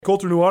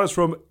Colter Nuanez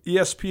from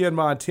ESPN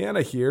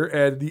Montana here,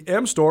 and the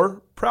M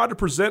Store, proud to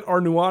present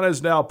our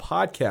Nuanez Now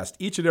podcast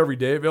each and every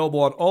day, available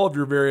on all of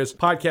your various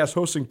podcast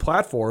hosting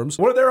platforms.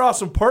 One of their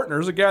awesome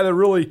partners, a guy that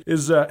really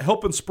is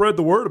helping spread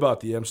the word about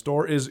the M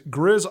Store, is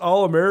Griz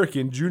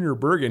All-American Junior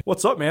Bergen.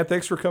 What's up, man?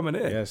 Thanks for coming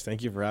in. Yes,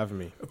 thank you for having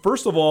me.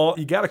 First of all,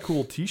 you got a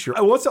cool t-shirt.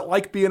 What's it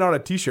like being on a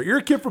t-shirt? You're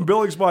a kid from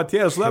Billings,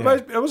 Montana, so that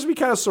must be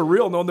kind of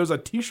surreal knowing there's a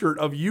t-shirt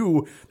of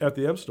you at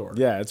the M Store.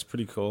 Yeah, it's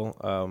pretty cool.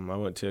 I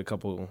went to a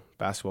couple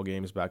basketball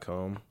games back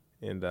home,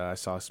 and I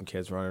saw some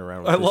kids running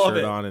around with the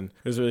shirt on, and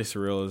it was really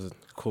surreal. It was a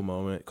cool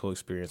moment, cool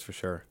experience for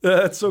sure.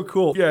 That's so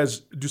cool. You guys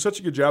do such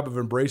a good job of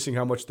embracing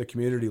how much the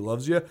community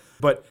loves you.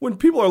 But when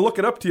people are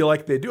looking up to you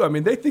like they do,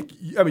 they think,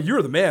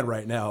 you're the man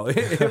right now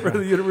for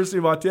the University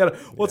of Montana.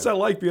 What's that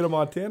like being a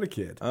Montana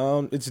kid?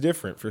 It's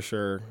different for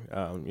sure.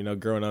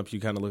 Growing up, you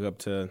kind of look up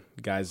to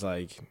guys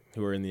like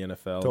who are in the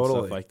NFL and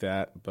stuff like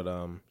that. But,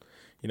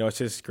 it's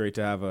just great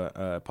to have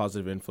a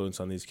positive influence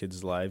on these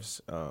kids' lives.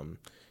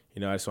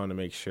 I just want to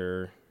make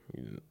sure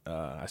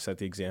I set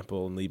the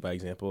example and lead by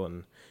example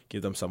and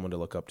give them someone to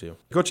look up to.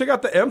 Go check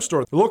out the M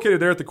Store. They're located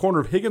there at the corner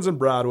of Higgins and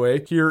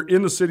Broadway here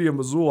in the city of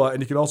Missoula,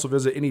 and you can also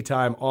visit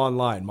anytime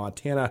online,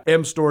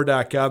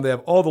 montanamstore.com. They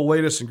have all the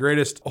latest and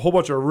greatest, a whole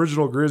bunch of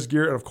original Griz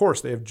gear, and of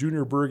course, they have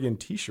Junior Bergen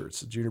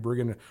t-shirts. Junior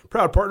Bergen,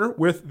 proud partner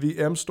with the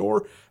M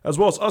Store, as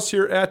well as us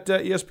here at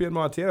ESPN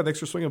Montana. Thanks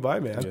for swinging by,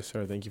 man. Yes,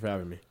 sir. Thank you for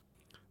having me.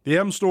 The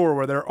M Store,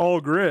 where they're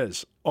all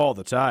Griz all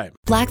the time.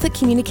 Blackfoot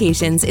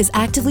Communications is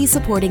actively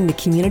supporting the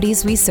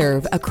communities we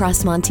serve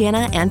across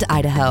Montana and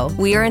Idaho.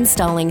 We are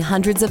installing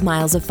hundreds of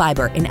miles of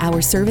fiber in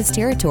our service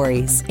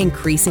territories,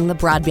 increasing the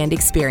broadband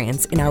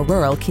experience in our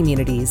rural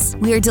communities.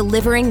 We are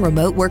delivering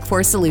remote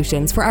workforce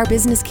solutions for our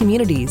business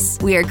communities.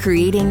 We are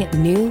creating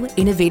new,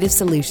 innovative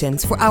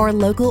solutions for our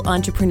local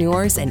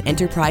entrepreneurs and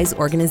enterprise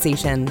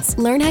organizations.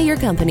 Learn how your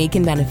company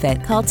can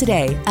benefit. Call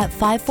today at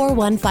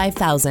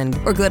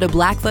 541-5000 or go to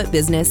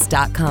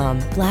blackfootbusiness.com.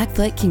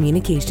 Blackfoot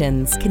Communications.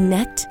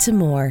 Connect to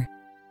more.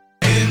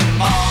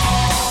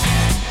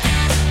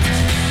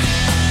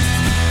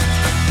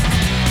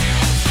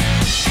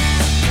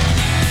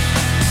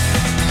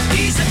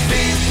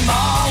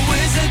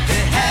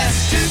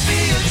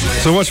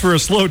 So much for a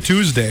slow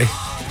Tuesday.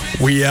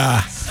 We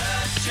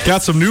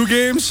got some new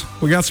games.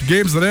 We got some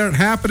games that aren't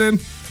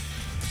happening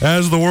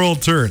as the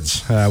world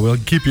turns. We'll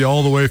keep you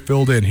all the way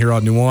filled in here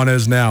on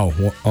Nuanez Now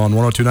on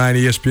 102.9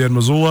 ESPN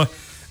Missoula,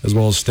 as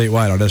well as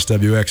statewide on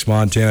SWX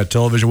Montana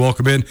Television.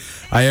 Welcome in.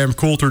 I am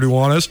Colter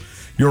Nuanez,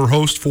 your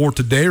host for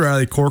today,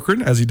 Riley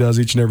Corcoran, as he does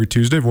each and every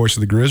Tuesday, voice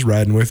of the Griz,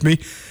 riding with me.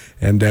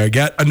 And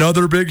got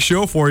another big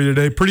show for you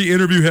today. Pretty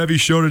interview-heavy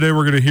show today.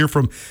 We're going to hear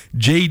from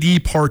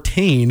JD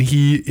Partain.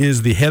 He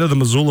is the head of the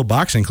Missoula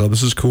Boxing Club.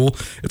 This is cool.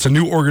 It's a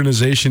new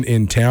organization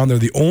in town. They're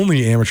the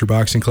only amateur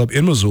boxing club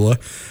in Missoula,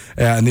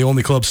 and the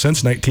only club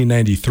since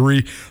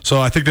 1993.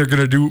 So I think they're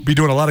going to be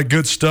doing a lot of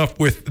good stuff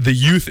with the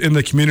youth in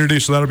the community,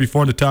 so that'll be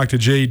fun to talk to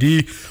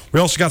JD. We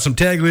also got some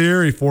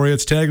Taglieri for you.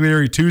 It's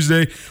Taglieri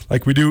Tuesday,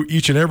 like we do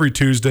each and every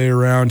Tuesday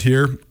around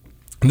here.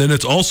 And then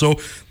it's also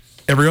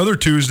every other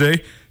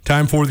Tuesday,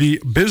 time for the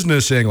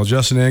business angle.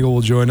 Justin Angle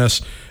will join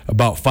us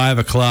about 5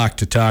 o'clock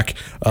to talk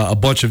a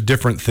bunch of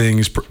different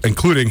things,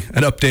 including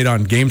an update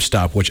on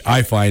GameStop, which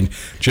I find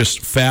just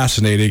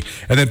fascinating.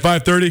 And then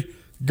 5:30,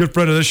 good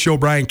friend of this show,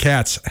 Brian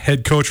Katz,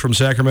 head coach from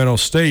Sacramento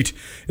State,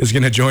 is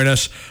going to join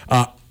us.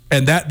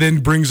 And that then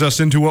brings us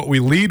into what we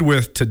lead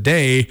with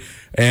today.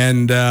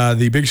 And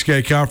the Big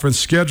Sky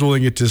Conference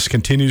scheduling, it just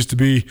continues to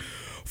be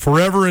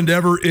forever and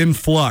ever in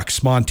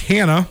flux.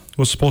 Montana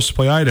was supposed to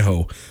play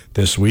Idaho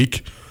this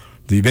week.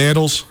 The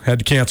Vandals had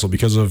to cancel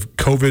because of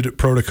COVID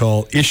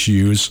protocol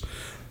issues.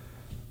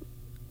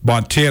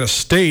 Montana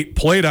State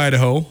played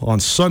Idaho on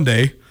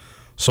Sunday,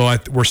 so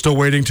we're still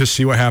waiting to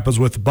see what happens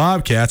with the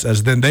Bobcats,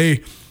 as then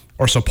they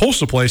are supposed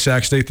to play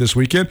Sac State this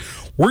weekend.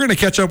 We're going to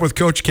catch up with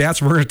Coach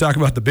Katz. We're going to talk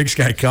about the Big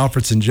Sky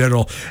Conference in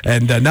general,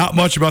 and not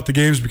much about the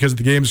games, because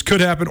the games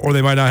could happen or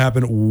they might not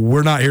happen.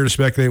 We're not here to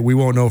speculate. We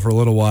won't know for a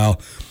little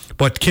while.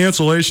 But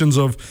cancellations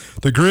of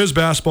the Griz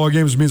basketball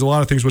games means a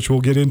lot of things, which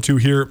we'll get into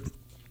here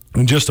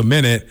in just a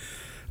minute.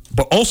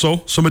 But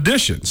also some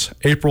additions.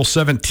 April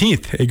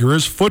 17th, a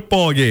Griz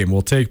football game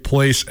will take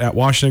place at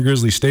Washington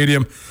Grizzly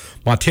Stadium.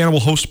 Montana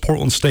will host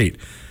Portland State.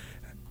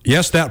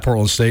 Yes, that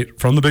Portland State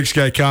from the Big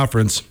Sky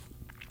Conference.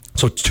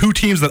 So two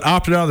teams that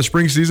opted out of the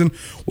spring season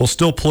will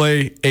still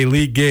play a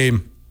league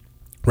game.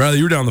 Riley,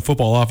 you were down in the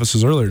football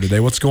offices earlier today.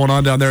 What's going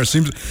on down there? It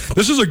seems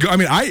this is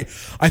I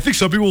think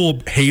some people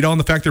will hate on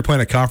the fact they're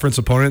playing a conference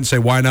opponent and say,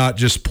 why not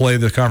just play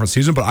the conference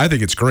season? But I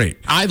think it's great.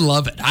 I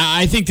love it.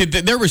 I think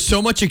that there was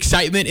so much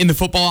excitement in the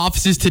football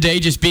offices today,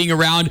 just being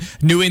around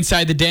New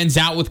Inside the Dens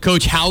out with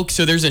Coach Hauk.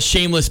 So there's a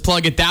shameless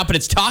plug at that. But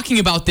it's talking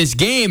about this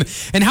game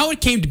and how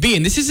it came to be.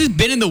 And this has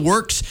been in the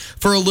works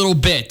for a little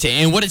bit.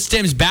 And what it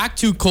stems back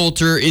to,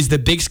 Colter, is the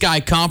Big Sky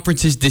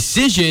Conference's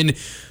decision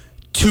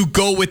to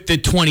go with the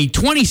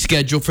 2020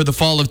 schedule for the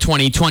fall of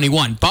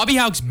 2021. Bobby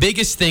Hauck's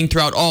biggest thing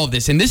throughout all of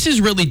this, and this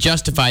is really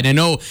justified. I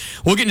know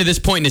we'll get into this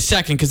point in a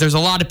second because there's a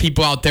lot of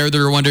people out there that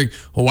are wondering,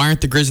 well, why aren't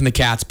the Griz and the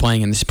Cats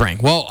playing in the spring?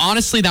 Well,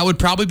 honestly, that would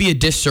probably be a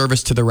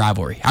disservice to the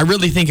rivalry. I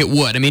really think it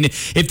would. I mean,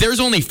 if there's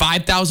only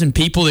 5,000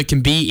 people that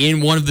can be in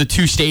one of the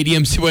two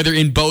stadiums, whether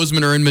in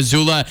Bozeman or in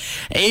Missoula,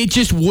 it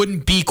just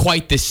wouldn't be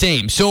quite the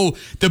same. So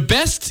the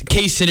best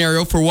case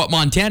scenario for what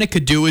Montana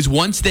could do is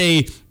once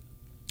they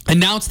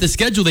announced the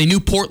schedule, they knew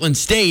Portland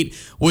State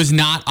was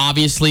not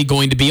obviously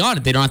going to be on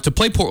it. They don't have to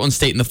play Portland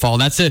State in the fall.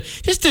 That's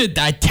just a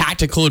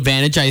tactical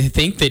advantage, I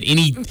think, that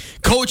any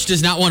coach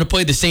does not want to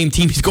play the same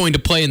team he's going to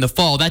play in the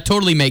fall. That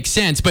totally makes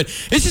sense. But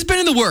this has been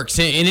in the works,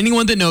 and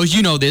anyone that knows,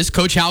 you know this.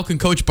 Coach Hauck and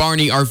Coach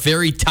Barney are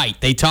very tight.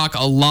 They talk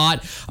a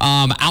lot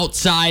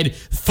outside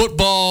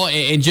football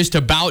and just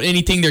about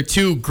anything. They're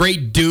two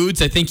great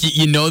dudes. I think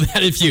you know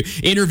that if you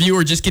interview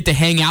or just get to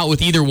hang out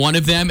with either one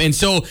of them. And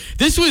so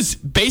this was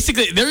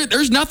basically,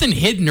 there's nothing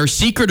hidden or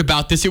secret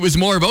about this. It was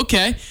more of,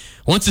 okay,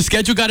 once the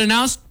schedule got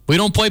announced, we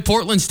don't play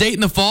Portland State in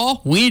the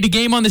fall. We need a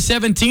game on the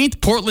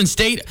 17th. Portland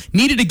State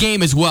needed a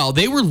game as well.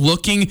 They were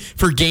looking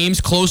for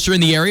games closer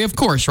in the area, of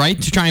course, right,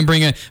 to try and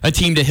bring a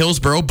team to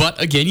Hillsboro. But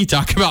again, you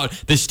talk about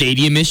the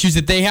stadium issues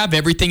that they have,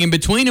 everything in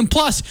between. And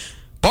plus,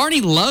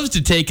 Barney loves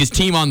to take his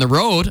team on the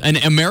road, an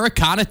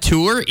Americana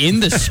tour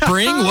in the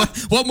spring.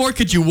 What more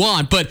could you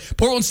want? But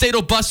Portland State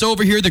will bus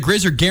over here. The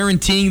Griz are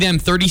guaranteeing them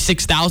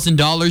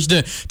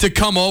 $36,000 to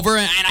come over,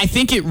 and I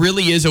think it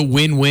really is a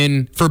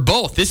win-win for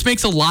both. This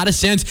makes a lot of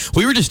sense.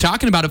 We were just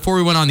talking about it before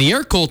we went on the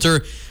air,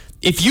 Colter.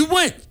 If you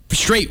went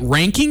straight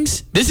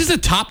rankings, this is a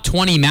top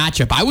 20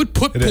 matchup. I would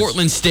put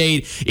Portland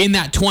State in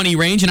that 20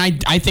 range,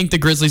 and I think the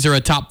Grizzlies are a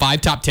top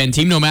 5, top 10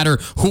 team, no matter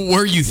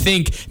where you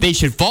think they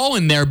should fall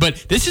in there.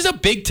 But this is a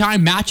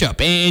big-time matchup,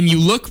 and you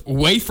look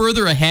way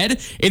further ahead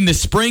in the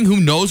spring.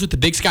 Who knows what the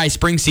Big Sky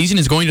spring season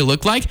is going to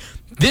look like?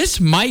 This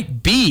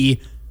might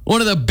be one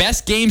of the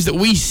best games that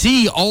we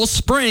see all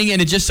spring,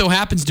 and it just so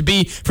happens to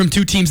be from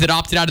two teams that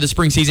opted out of the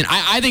spring season.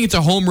 I think it's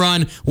a home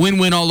run,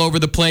 win-win all over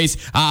the place.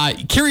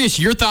 Curious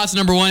your thoughts,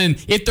 number one,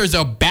 and if there's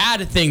a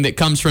bad thing that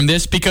comes from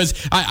this, because,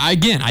 I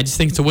just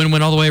think it's a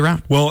win-win all the way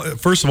around. Well,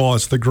 first of all,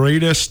 it's the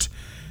greatest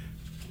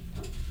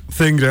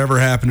thing to ever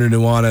happen to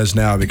Nuanez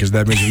now, because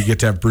that means we get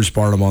to have Bruce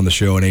Barnum on the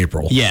show in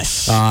April.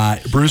 Yes.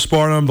 Bruce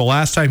Barnum, the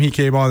last time he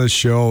came on this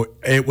show,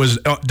 it was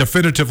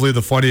definitively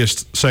the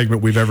funniest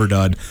segment we've ever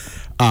done.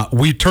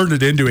 We turned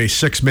it into a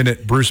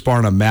 6-minute Bruce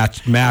Barnum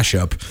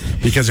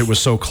mashup because it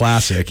was so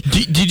classic.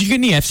 Did you get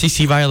any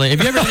FCC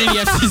violations? Have you ever had any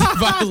FCC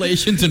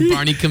violations when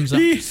Barney comes up?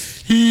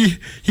 He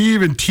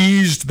even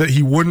teased that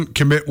he wouldn't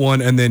commit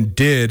one and then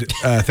did.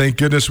 Thank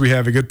goodness we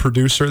have a good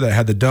producer that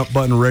had the dump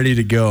button ready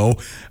to go.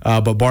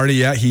 But Barney,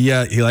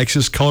 he likes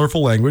his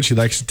colorful language. He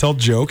likes to tell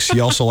jokes. He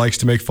also likes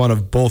to make fun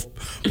of both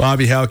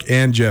Bobby Hauck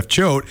and Jeff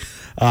Choate.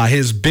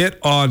 His bit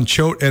on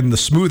Choate and the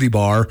smoothie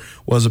bar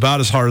was about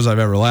as hard as I've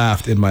ever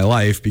laughed in my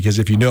life, because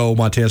if you know,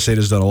 Montana State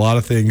has done a lot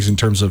of things in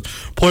terms of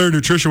player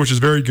nutrition, which is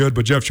very good,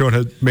 but Jeff Choate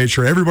had made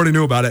sure everybody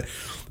knew about it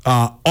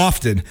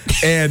often,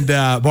 and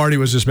Barney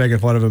was just making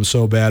fun of him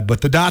so bad. But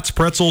the Dots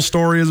Pretzel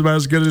story is about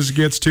as good as it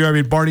gets, too. I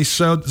mean, Barney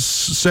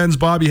sends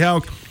Bobby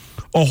Hauck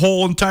a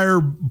whole entire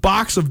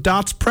box of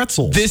Dots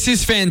pretzels. This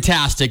is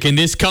fantastic, and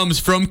this comes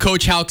from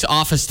Coach Hauck's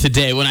office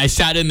today when I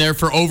sat in there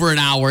for over an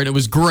hour, and it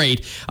was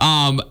great.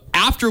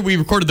 After we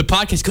recorded the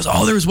podcast, he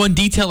goes, there was one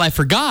detail I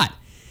forgot.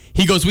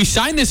 He goes, we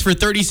signed this for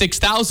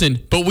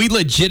 $36,000, but we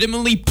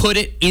legitimately put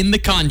it in the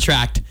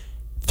contract.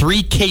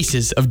 3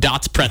 cases of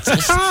Dots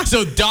pretzels.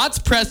 So Dots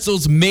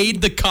pretzels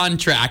made the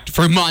contract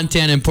for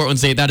Montana and Portland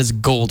State. That is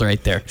gold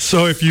right there.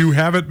 So if you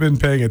haven't been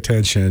paying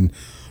attention,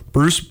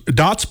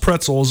 Dots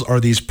pretzels are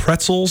these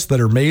pretzels that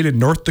are made in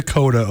North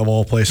Dakota, of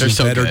all places,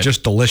 that are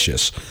just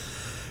delicious.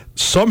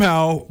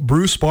 Somehow,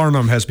 Bruce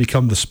Barnum has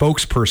become the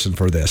spokesperson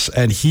for this,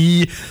 and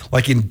he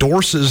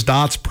endorses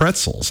Dots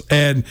pretzels.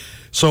 And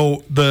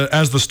so,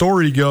 as the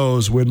story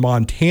goes, when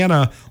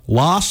Montana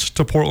lost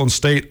to Portland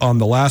State on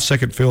the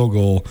last-second field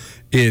goal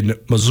in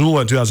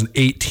Missoula in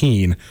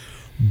 2018,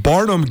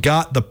 Barnum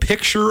got the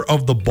picture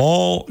of the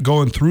ball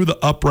going through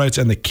the uprights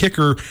and the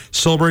kicker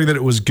celebrating that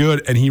it was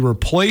good, and he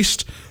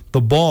replaced the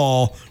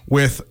ball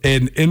with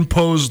an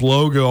imposed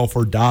logo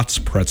for Dots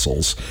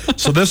pretzels.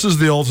 So this is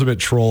the ultimate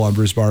troll on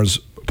Bruce Barnum's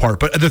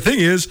part. But the thing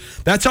is,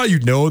 that's how you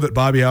know that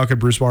Bobby Hauck and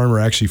Bruce Barnum are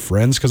actually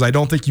friends, because I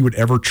don't think you would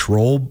ever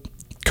troll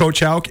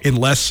Coach Hauck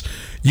unless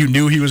you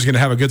knew he was going to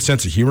have a good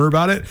sense of humor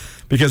about it,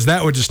 because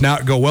that would just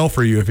not go well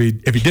for you if he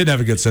didn't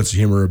have a good sense of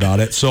humor about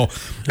it. So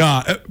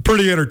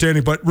pretty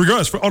entertaining. But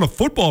regardless, on a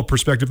football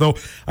perspective, though,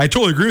 I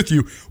totally agree with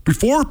you.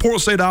 Before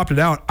Portland State opted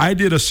out, I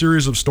did a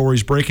series of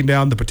stories breaking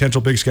down the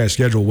potential Big Sky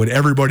schedule when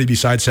everybody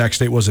besides Sac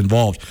State was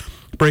involved,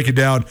 breaking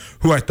down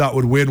who I thought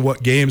would win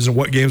what games and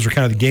what games were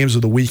kind of the games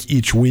of the week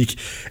each week,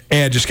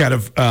 and just kind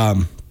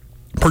of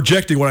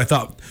projecting what I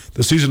thought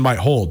the season might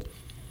hold.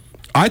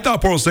 I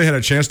thought Portland State had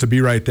a chance to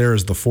be right there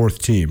as the fourth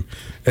team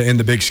in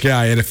the Big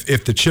Sky. And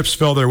if the chips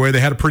fell their way, they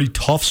had a pretty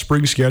tough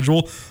spring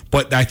schedule,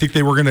 but I think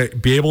they were going to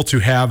be able to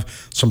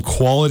have some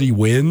quality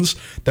wins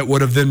that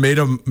would have then made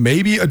them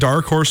maybe a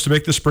dark horse to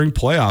make the spring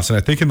playoffs. And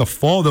I think in the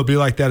fall, they'll be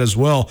like that as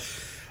well.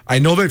 I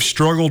know they've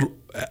struggled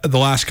the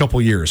last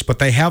couple years, but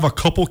they have a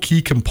couple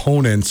key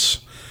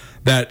components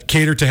that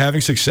cater to having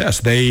success.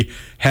 They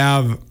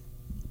have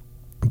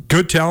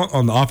good talent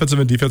on the offensive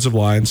and defensive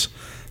lines.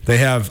 They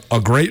have a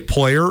great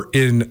player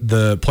in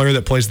the player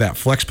that plays that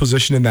flex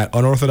position in that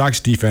unorthodox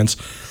defense.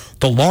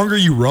 The longer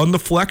you run the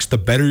flex, the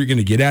better you're going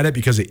to get at it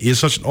because it is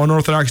such an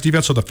unorthodox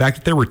defense. So the fact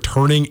that they're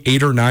returning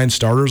 8 or 9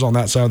 starters on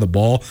that side of the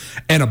ball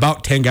and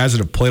about 10 guys that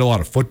have played a lot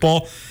of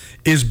football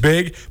is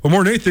big. But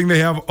more than anything, they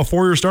have a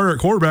 4-year starter at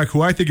quarterback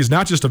who I think is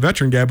not just a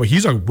veteran guy, but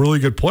he's a really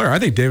good player. I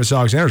think Davis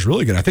Alexander is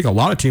really good. I think a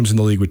lot of teams in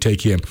the league would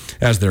take him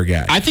as their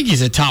guy. I think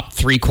he's a top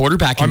 3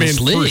 quarterback in this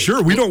league. For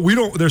sure. We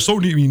don't. There's so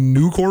many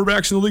new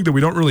quarterbacks in the league that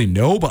we don't really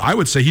know, but I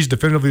would say he's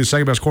definitively the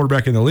second best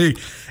quarterback in the league.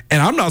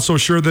 And I'm not so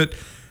sure that.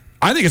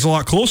 I think it's a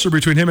lot closer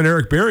between him and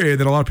Eric Berrier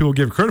than a lot of people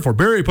give credit for.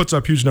 Berrier puts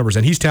up huge numbers,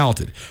 and he's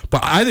talented.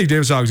 But I think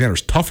Davis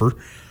Alexander's tougher,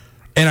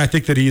 and I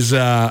think that he's.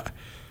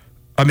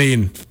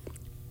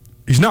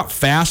 He's not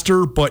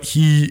faster, but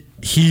he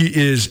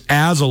is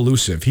as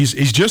elusive. He's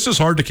just as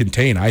hard to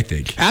contain, I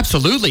think.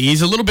 Absolutely.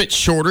 He's a little bit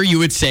shorter, you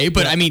would say,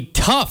 but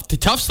tough.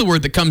 Tough's the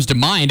word that comes to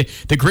mind.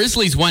 The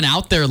Grizzlies went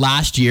out there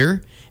last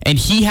year, and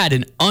he had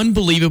an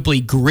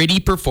unbelievably gritty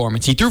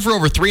performance. He threw for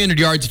over 300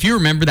 yards. If you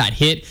remember that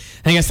hit,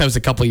 I guess that was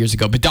a couple years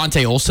ago, but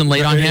Dante Olson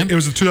laid on him. It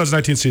was the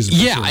 2019 season.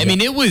 Yeah,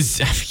 it was,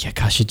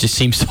 it just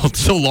seems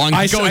so long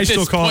ago. I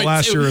still call it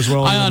last year as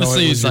well. I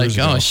honestly was like,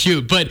 oh,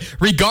 shoot. But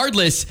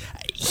regardless,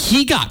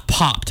 he got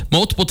popped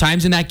multiple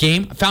times in that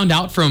game. I found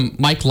out from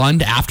Mike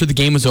Lund after the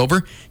game was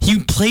over, he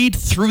played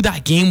through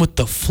that game with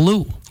the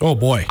flu. Oh,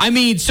 boy.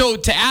 So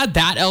to add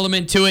that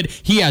element to it,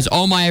 he has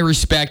all my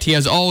respect. He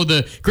has all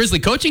the Grizzly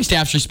coaching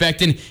staff's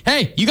respect. And,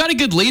 hey, you got a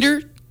good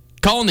leader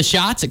calling the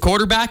shots at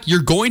quarterback,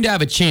 you're going to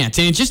have a chance.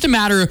 And it's just a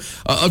matter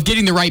of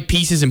getting the right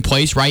pieces in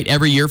place, right,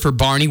 every year for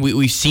Barney.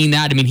 We've seen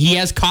that. He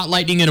has caught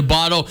lightning in a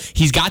bottle.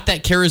 He's got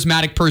that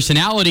charismatic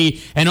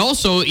personality. And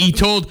also, he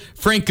told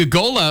Frank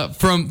Gagola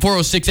from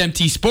 406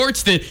 MT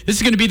Sports that this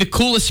is going to be the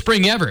coolest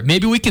spring ever.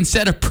 Maybe we can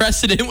set a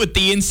precedent with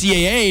the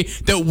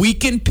NCAA that we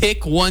can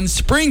pick one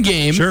spring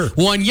game,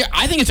 one year.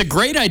 I think it's a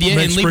great idea.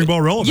 Make spring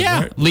ball relevant,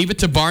 right? Leave it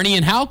to Barney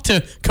and Houck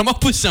to come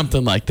up with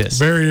something like this.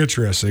 Very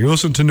interesting.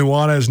 Listen to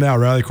Nuanez Now.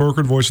 Riley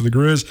Corcoran, voice of the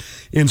Griz,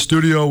 in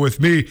studio with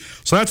me.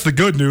 So that's the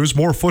good news.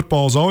 More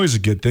football is always a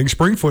good thing.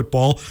 Spring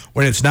football,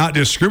 when it's not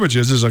just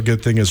scrimmages, is a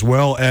good thing as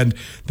well. And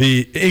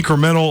the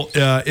incremental,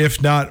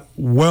 if not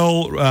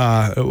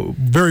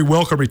very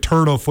welcome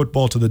return of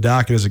football to the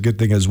docket is a good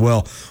thing as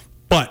well.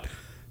 But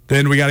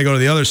then we got to go to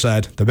the other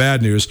side, the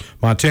bad news.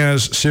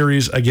 Montana's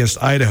series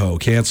against Idaho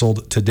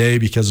canceled today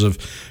because of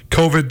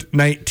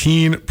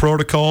COVID-19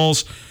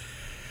 protocols.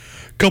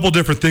 Couple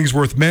different things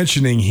worth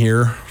mentioning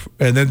here,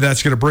 and then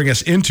that's going to bring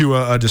us into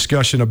a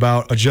discussion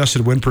about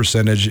adjusted win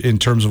percentage in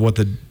terms of what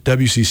the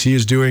WCC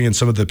is doing and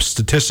some of the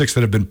statistics that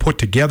have been put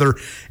together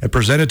and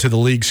presented to the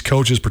league's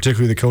coaches,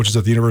 particularly the coaches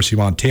at the University of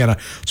Montana.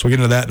 So we'll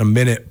get into that in a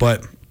minute.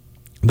 But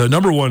the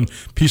number one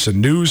piece of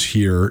news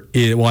here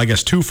is, well, I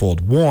guess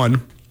twofold.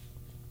 One,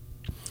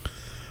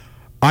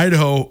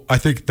 Idaho, I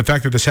think the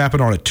fact that this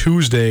happened on a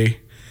Tuesday,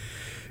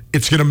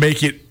 it's going to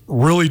make it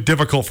really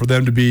difficult for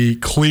them to be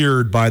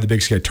cleared by the Big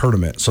Sky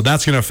tournament. So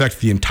that's going to affect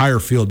the entire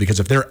field,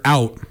 because if they're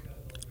out,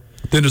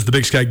 then does the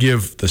Big Sky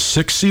give the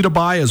 6th seed a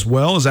bye as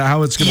well? Is that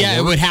how it's going to work? Yeah,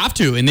 it would have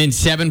to. And then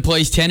 7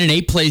 plays 10 and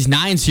 8 plays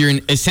 9. So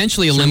you're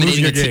essentially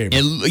eliminating a game.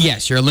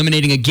 Yes, you're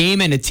eliminating a game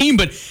and a team.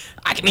 But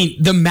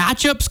the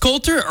matchups,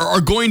 Colter,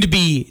 are going to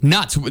be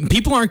nuts.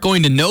 People aren't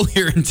going to know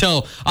here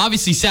until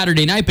obviously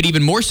Saturday night, but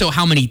even more so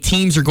how many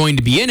teams are going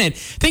to be in it.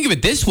 Think of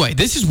it this way.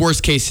 This is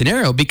worst case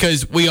scenario,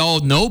 because we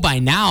all know by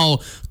now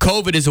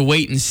COVID is a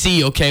wait and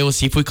see. Okay, we'll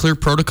see if we clear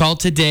protocol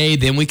today,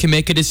 then we can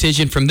make a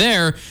decision from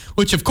there,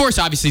 which of course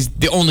obviously is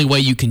the only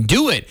way you can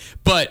do it.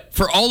 But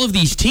for all of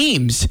these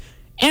teams,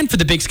 and for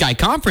the Big Sky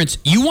Conference,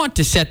 you want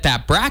to set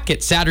that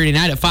bracket Saturday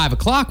night at 5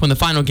 o'clock when the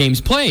final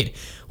game's played.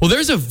 Well,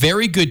 there's a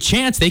very good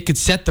chance they could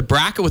set the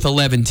bracket with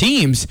 11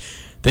 teams.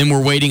 Then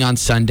we're waiting on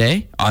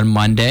Sunday, on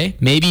Monday,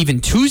 maybe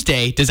even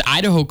Tuesday. Does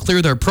Idaho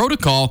clear their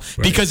protocol?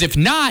 Right. Because if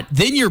not,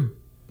 then you're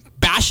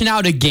bashing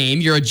out a game.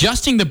 You're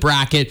adjusting the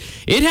bracket.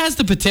 It has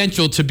the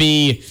potential to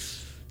be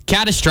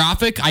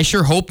catastrophic. I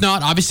sure hope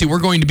not. Obviously, we're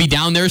going to be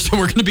down there, so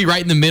we're going to be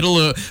right in the middle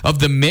of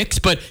the mix.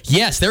 But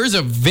yes, there is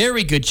a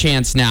very good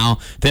chance now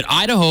that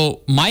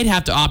Idaho might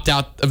have to opt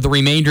out of the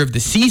remainder of the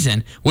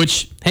season,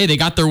 which, hey, they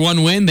got their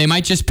one win. They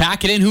might just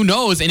pack it in. Who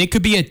knows? And it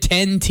could be a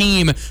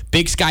 10-team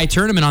Big Sky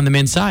tournament on the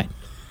men's side.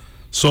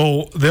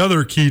 So the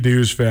other key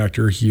news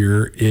factor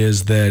here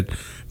is that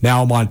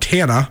now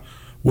Montana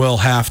will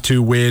have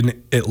to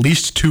win at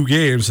least 2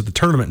 games at the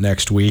tournament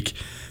next week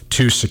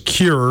to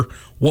secure,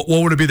 what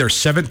would it be, their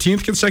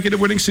 17th consecutive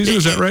winning season?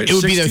 Is that right? It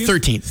would be their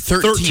 13th.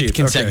 13th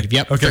consecutive. Okay.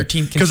 Yep, okay.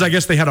 13th. Because I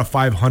guess they had a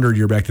 500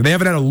 year back then. They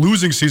haven't had a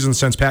losing season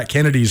since Pat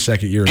Kennedy's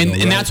second year. And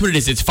that's what it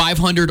is. It's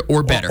 500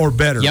 or better. Or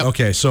better. Yep.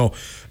 Okay, so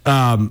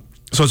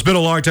it's been a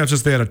long time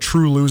since they had a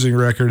true losing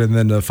record and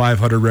then the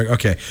 500 record.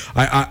 Okay,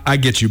 I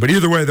get you. But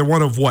either way, they're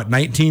one of,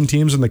 19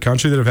 teams in the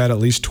country that have had at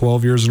least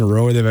 12 years in a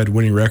row where they've had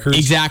winning records?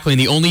 Exactly. And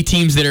the only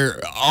teams that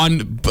are on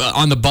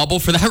the bubble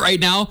for that right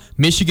now,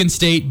 Michigan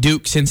State,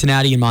 Duke,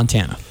 Cincinnati, and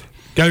Montana.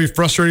 Got to be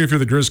frustrating if you're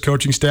the Griz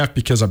coaching staff,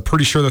 because I'm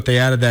pretty sure that they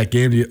added that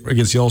game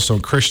against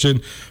Yellowstone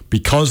Christian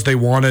because they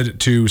wanted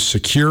to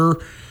secure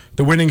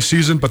the winning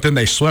season, but then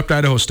they swept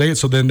Idaho State,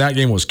 so then that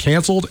game was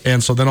canceled,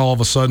 and so then all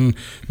of a sudden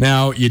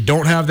now you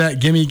don't have that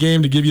gimme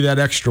game to give you that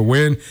extra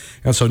win,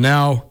 and so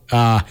now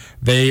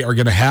they are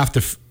going to have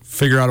to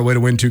figure out a way to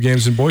win 2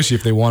 games in Boise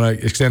if they want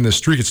to extend this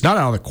streak. It's not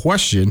out of the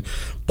question,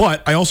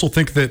 but I also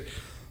think that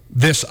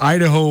this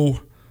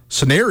Idaho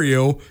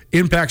scenario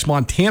impacts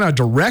Montana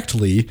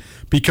directly,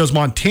 because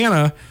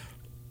Montana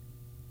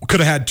could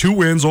have had 2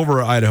 wins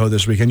over Idaho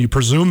this weekend. You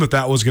presume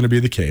that was going to be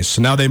the case.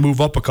 So now they move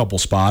up a couple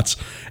spots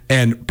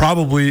and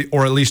probably,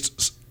 or at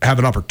least have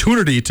an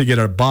opportunity to get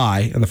a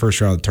bye in the first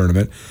round of the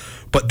tournament.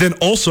 But then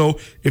also,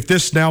 if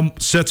this now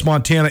sets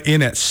Montana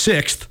in at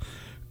 6th,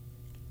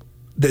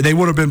 they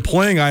would have been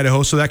playing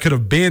Idaho, so that could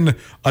have been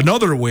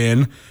another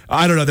win.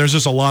 I don't know. There's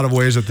just a lot of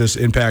ways that this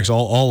impacts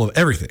all of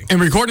everything.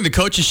 And recording the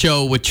coaches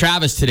show with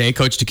Travis today,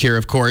 Coach DeCure,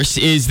 of course,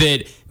 is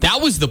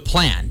that was the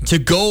plan, to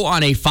go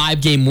on a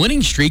 5-game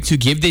winning streak to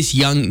give this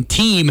young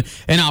team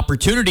an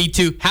opportunity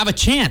to have a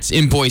chance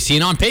in Boise.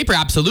 And on paper,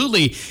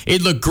 absolutely,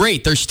 it looked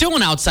great. There's still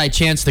an outside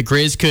chance the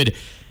Griz could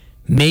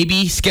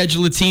maybe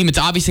schedule a team. It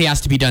obviously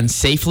has to be done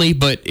safely,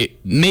 but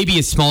maybe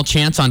a small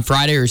chance on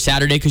Friday or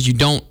Saturday, because you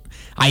don't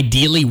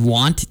ideally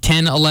want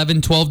 10,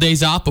 11, 12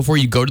 days off before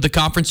you go to the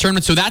conference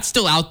tournament. So that's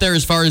still out there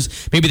as far as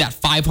maybe that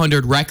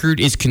 500 record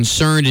is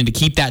concerned and to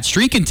keep that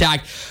streak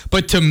intact.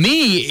 But to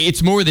me,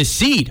 it's more the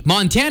seed.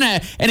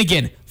 Montana, and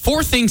again,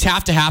 4 things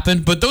have to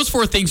happen, but those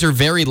 4 things are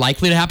very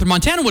likely to happen.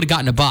 Montana would have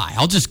gotten a bye.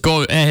 I'll just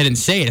go ahead and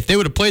say it. If they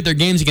would have played their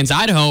games against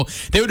Idaho,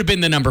 they would have been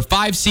the number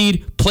 5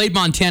 seed, played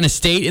Montana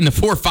State in the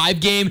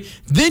 4-5 game.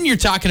 Then you're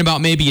talking about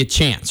maybe a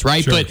chance,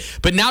 right? Sure.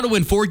 But now to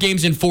win 4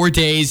 games in 4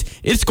 days,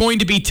 it's going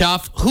to be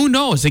tough. Who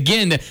knows?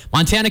 Again,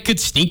 Montana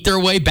could sneak their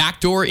way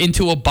backdoor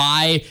into a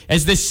bye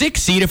as the 6th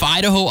seed if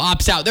Idaho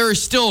opts out. There are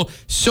still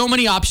so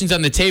many options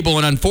on the table,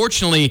 and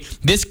unfortunately,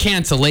 this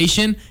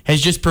cancellation has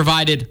just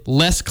provided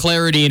less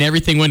clarity in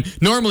everything. When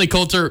normally,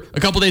 Colter, a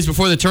couple days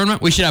before the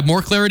tournament, we should have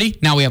more clarity.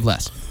 Now we have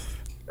less.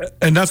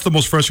 And that's the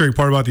most frustrating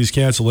part about these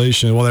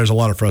cancellations. Well, there's a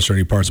lot of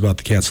frustrating parts about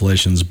the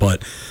cancellations,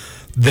 but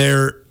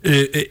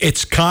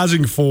it's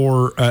causing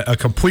for a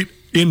complete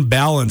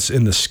imbalance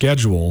in the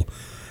schedule.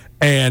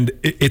 And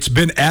it's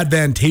been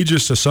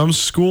advantageous to some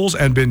schools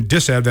and been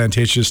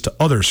disadvantageous to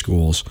other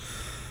schools.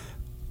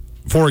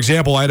 For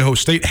example, Idaho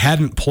State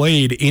hadn't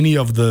played any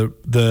of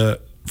the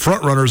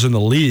front runners in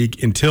the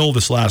league until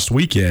this last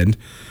weekend,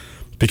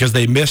 because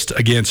they missed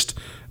against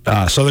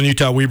Southern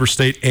Utah, Weber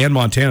State, and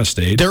Montana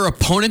State. Their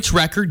opponent's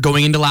record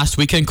going into last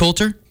weekend,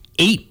 Colter,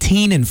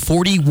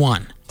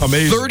 18-41.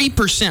 Amazing.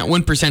 30%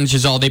 win percentage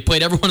is all. They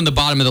played everyone in the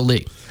bottom of the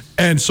league.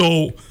 And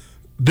so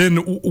then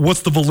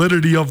what's the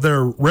validity of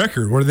their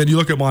record? Or then you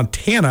look at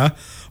Montana.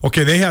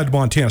 Okay, they had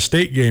Montana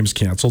State games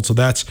canceled. So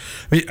that's,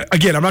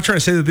 again, I'm not trying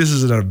to say that this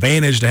is an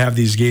advantage to have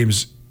these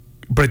games,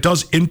 but it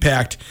does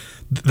impact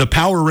the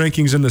power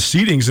rankings and the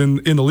seedings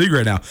in the league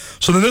right now.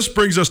 So then this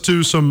brings us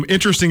to some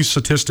interesting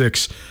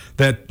statistics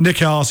that Nick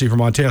Halsey from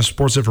Montana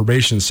Sports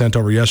Information sent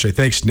over yesterday.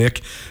 Thanks,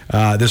 Nick.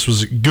 This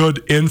was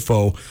good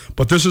info.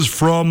 But this is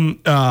from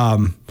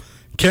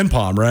Ken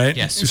Palm, right?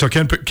 Yes. So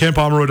Ken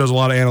Pomeroy does a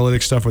lot of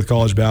analytics stuff with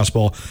college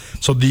basketball.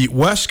 So the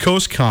West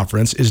Coast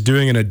Conference is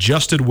doing an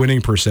adjusted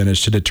winning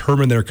percentage to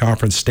determine their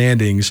conference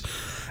standings,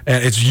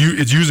 and it's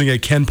using a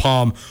Ken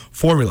Palm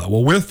formula.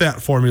 Well, with that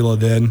formula,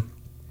 then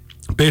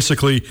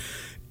basically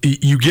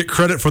you get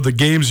credit for the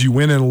games you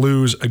win and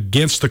lose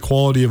against the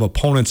quality of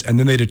opponents, and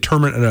then they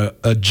determine an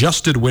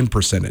adjusted win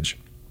percentage.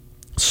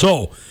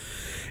 So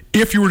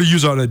if you were to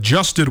use an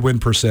adjusted win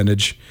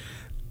percentage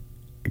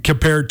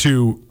compared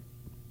to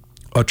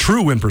a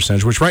true win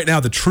percentage, which right now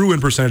the true win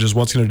percentage is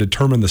what's going to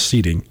determine the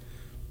seeding,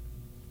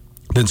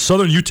 then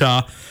Southern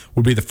Utah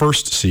would be the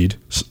 1st seed,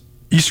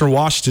 Eastern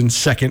Washington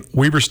 2nd,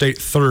 Weber State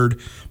 3rd,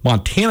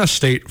 Montana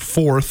State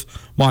 4th,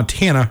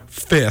 Montana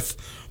 5th,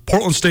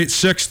 Portland State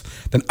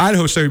 6th, then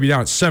Idaho State would be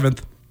down at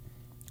 7th,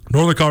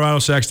 Northern Colorado,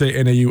 Sac State,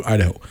 NAU,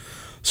 Idaho.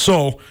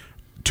 So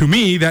to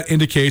me, that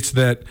indicates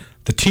that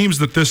the teams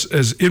that this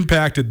has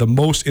impacted the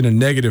most in a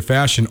negative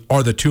fashion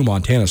are the 2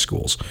 Montana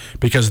schools,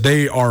 because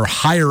they are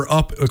higher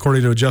up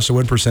according to adjusted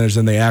win percentage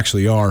than they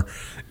actually are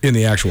in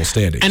the actual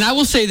standings. And I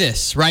will say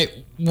this, right?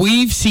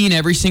 We've seen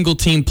every single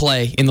team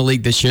play in the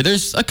league this year.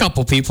 There's a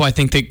couple people I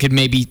think that could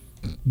maybe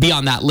be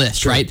on that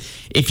list, sure, right?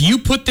 If you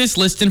put this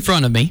list in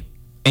front of me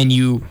and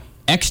you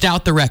X'd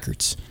out the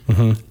records,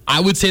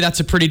 I would say that's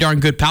a pretty darn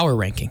good power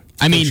ranking.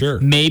 I mean,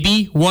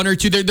 maybe one or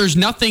two. There's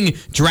nothing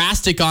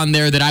drastic on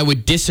there that I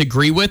would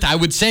disagree with. I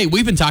would say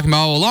we've been talking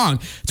about all along.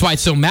 That's why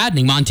it's so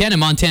maddening. Montana and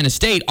Montana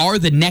State are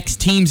the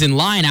next teams in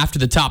line after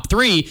the top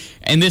three,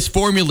 and this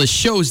formula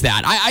shows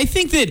that. I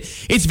think that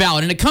it's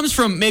valid, and it comes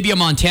from maybe a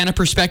Montana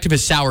perspective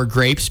as sour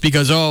grapes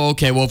because,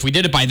 if we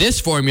did it by this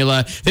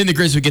formula, then the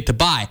Griz would get the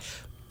bye.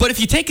 But if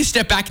you take a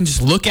step back and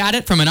just look at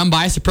it from an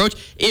unbiased approach,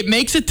 it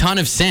makes a ton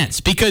of sense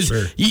because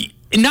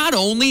not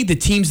only the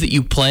teams that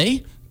you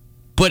play,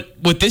 but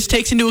what this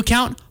takes into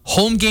account,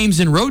 home games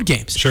and road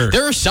games. Sure.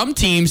 There are some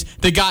teams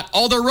that got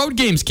all their road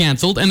games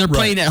canceled and they're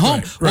playing at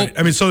home. Right.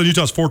 I mean, Southern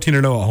Utah's 14-0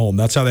 at home.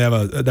 That's how they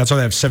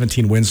have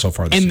 17 wins so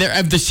far this year.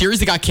 And the series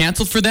that got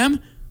canceled for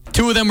them,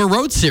 2 of them were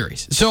road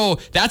series. So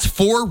that's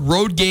 4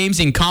 road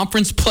games in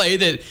conference play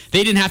that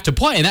they didn't have to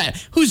play. And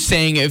that, who's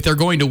saying if they're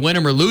going to win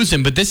them or lose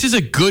them? But this is a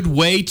good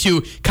way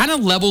to kind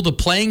of level the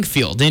playing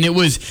field. And it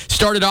was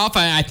started off,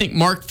 I think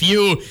Mark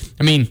Few,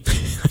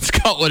 let's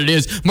call it what it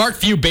is. Mark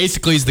Few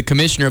basically is the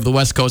commissioner of the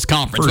West Coast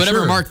Conference.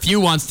 Whatever Mark Few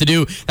wants to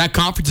do, that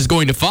conference is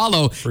going to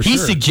follow. He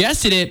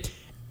suggested it.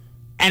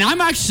 And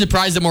I'm actually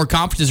surprised that more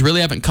conferences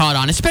really haven't caught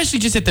on, especially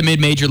just at the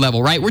mid-major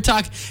level, right? We're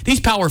talking these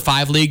Power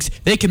 5 leagues,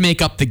 they can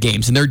make up the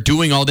games, and they're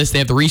doing all this. They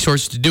have the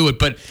resources to do it.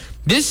 But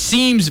this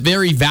seems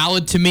very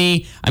valid to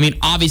me. I mean,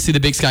 obviously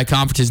the Big Sky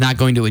Conference is not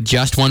going to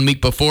adjust 1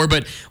 week before,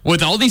 but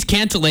with all these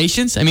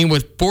cancellations,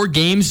 with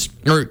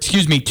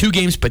 2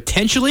 games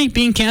potentially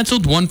being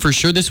canceled, 1 for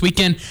sure this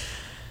weekend,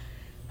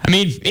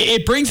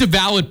 it brings a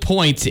valid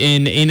point.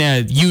 In a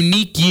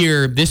unique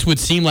year, this would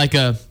seem like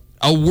a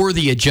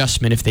worthy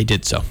adjustment if they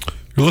did so.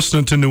 You're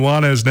listening to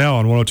Nuanez Now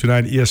on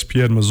 102.9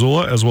 ESPN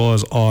Missoula, as well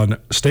as on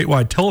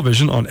statewide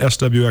television on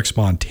SWX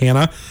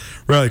Montana.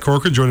 Riley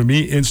Corcoran joining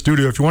me in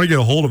studio. If you want to get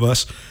a hold of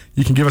us,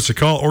 you can give us a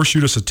call or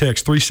shoot us a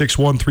text,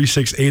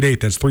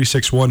 361-3688. That's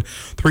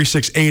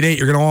 361-3688.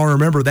 You're going to want to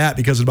remember that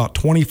because in about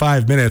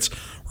 25 minutes,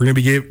 we're going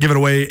to be giving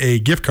away a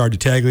gift card to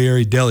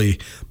Taglieri Deli,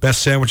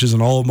 best sandwiches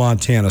in all of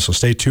Montana. So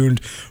stay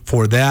tuned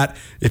for that.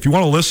 If you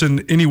want to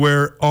listen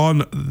anywhere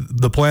on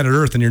the planet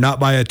Earth and you're not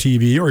by a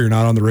TV or you're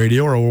not on the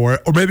radio or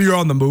maybe you're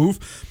on the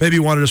move, maybe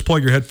you want to just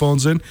plug your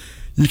headphones in,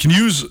 you can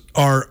use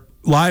our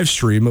live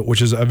stream, which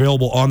is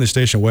available on the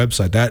station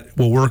website. That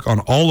will work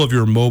on all of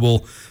your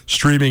mobile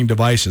streaming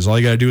devices. All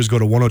you got to do is go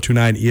to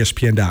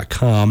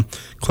 1029ESPN.com,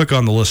 click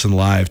on the Listen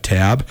Live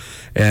tab,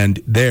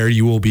 and there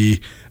you will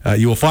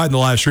find the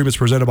live stream. It's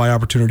presented by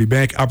Opportunity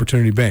Bank.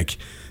 Opportunity Bank,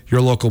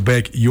 your local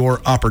bank, your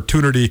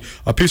opportunity.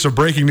 A piece of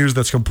breaking news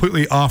that's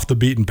completely off the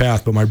beaten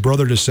path, but my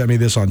brother just sent me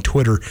this on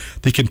Twitter.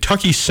 The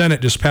Kentucky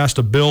Senate just passed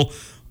a bill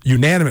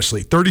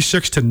unanimously,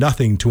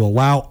 36-0, to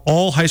allow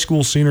all high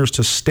school seniors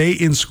to stay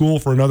in school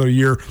for another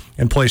year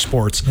and play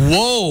sports.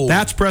 Whoa.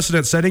 That's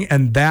precedent setting,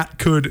 and that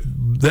could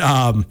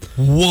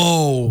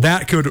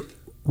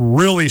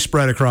really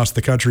spread across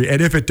the country.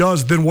 And if it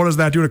does, then what does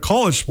that do to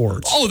college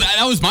sports? Oh,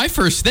 that was my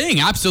first thing.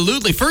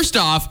 Absolutely. First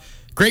off,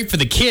 great for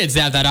the kids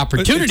to have that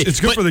opportunity.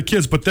 It's good for the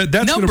kids, but that's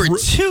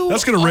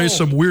going to raise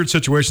some weird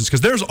situations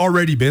because there's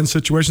already been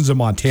situations in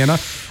Montana.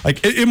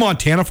 Like in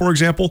Montana, for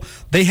example,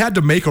 they had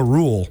to make a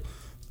rule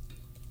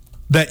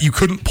that you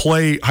couldn't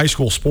play high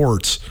school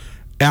sports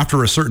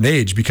after a certain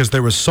age because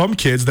there was some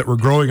kids that were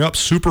growing up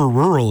super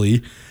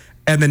rurally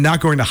and then not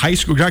going to high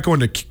school, not going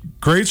to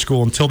grade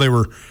school until they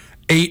were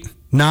 8,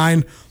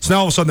 9. So now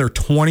all of a sudden they're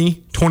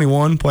 20,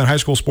 21 playing high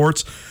school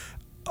sports.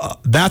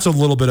 That's a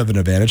little bit of an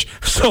advantage.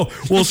 So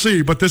we'll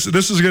see. But this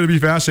is going to be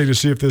fascinating to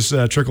see if this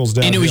trickles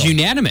down. And it was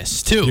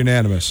unanimous, too.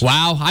 Unanimous.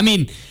 Wow.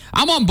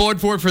 I'm on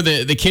board for it for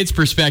the kids'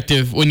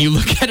 perspective. When you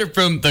look at it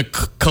from the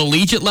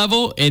collegiate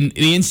level and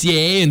the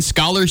NCAA and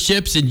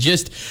scholarships and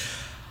just,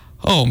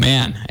 oh,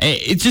 man,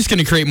 it's just going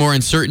to create more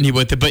uncertainty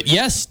with it. But,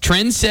 yes,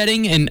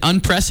 trend-setting and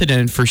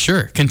unprecedented for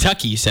sure.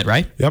 Kentucky, you said,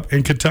 right? Yep,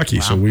 in Kentucky.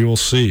 Wow. So we will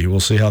see.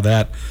 We'll see how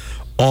that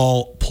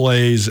all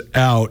plays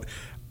out.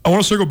 I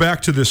want to circle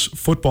back to this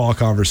football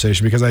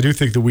conversation because I do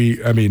think that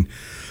we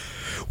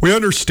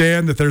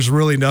understand that there's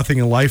really nothing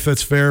in life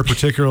that's fair,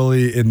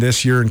 particularly in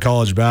this year in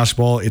college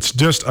basketball. It's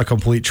just a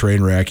complete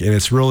train wreck, and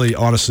it's really,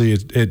 honestly,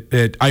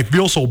 I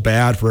feel so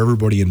bad for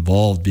everybody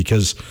involved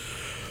because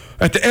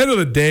at the end of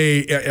the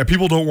day,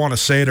 people don't want to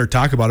say it or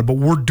talk about it, but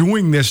we're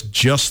doing this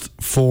just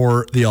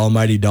for the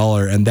almighty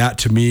dollar, and that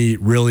to me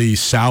really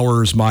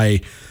sours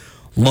my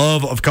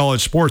love of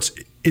college sports.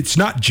 It's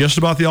not just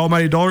about the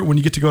almighty dollar. When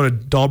you get to go to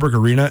Dahlberg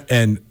Arena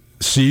and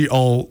see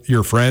all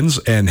your friends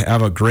and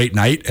have a great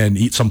night and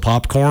eat some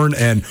popcorn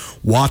and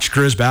watch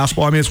Griz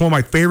basketball, it's one of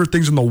my favorite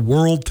things in the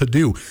world to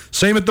do.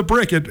 Same at the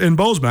Brick in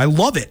Bozeman. I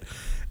love it.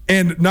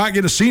 And not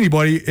get to see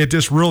anybody, it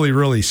just really,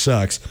 really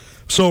sucks.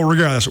 So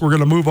regardless, we're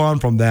going to move on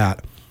from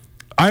that.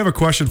 I have a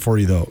question for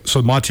you, though.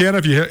 So Montana,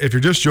 if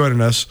you're just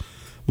joining us,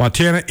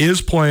 Montana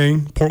is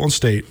playing Portland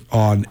State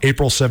on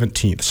April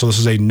 17th. So this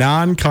is a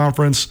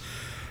non-conference.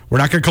 We're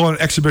not going to call it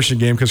an exhibition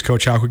game because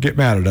Coach Houck would get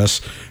mad at us.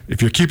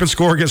 If you're keeping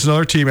score against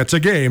another team, it's a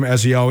game,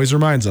 as he always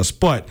reminds us.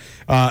 But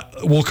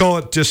we'll call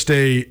it just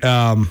a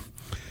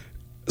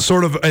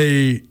sort of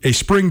a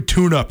spring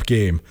tune-up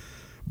game.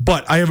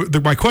 But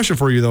my question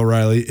for you, though,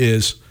 Riley,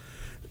 is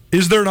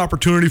is there an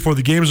opportunity for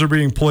the games that are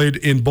being played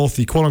in both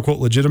the quote-unquote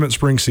legitimate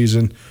spring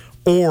season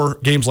or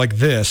games like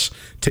this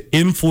to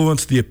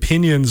influence the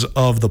opinions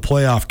of the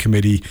playoff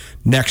committee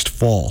next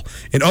fall?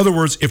 In other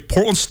words, if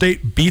Portland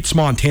State beats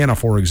Montana,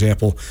 for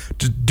example,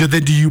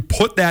 do you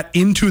put that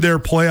into their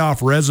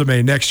playoff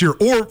resume next year?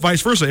 Or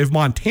vice versa, if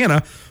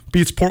Montana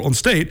beats Portland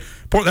State,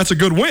 that's a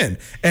good win.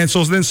 And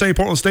so then say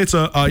Portland State's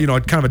a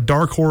kind of a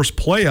dark horse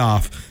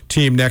playoff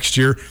team next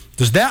year.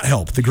 Does that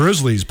help the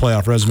Grizzlies'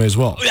 playoff resume as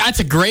well? That's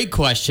a great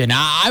question.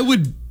 I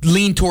would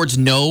lean towards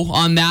no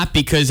on that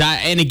because,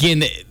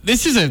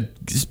 this is a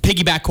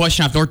piggyback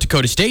question off North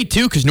Dakota State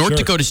too, because North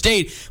Dakota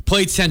State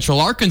played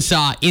Central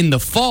Arkansas in the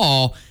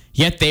fall,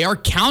 yet they are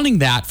counting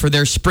that for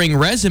their spring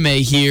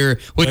resume here,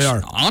 which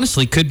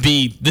honestly could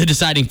be the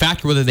deciding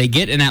factor whether they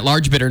get an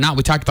at-large bid or not.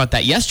 We talked about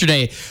that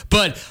yesterday,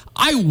 but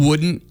I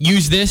wouldn't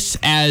use this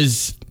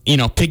as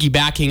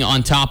piggybacking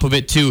on top of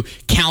it to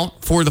count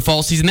for the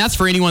fall season. That's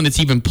for anyone that's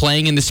even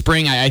playing in the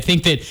spring. I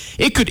think that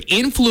it could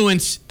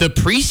influence the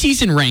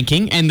preseason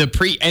ranking and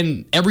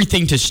and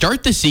everything to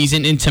start the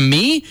season. And to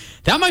me,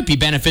 that might be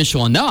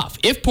beneficial enough.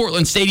 If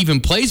Portland State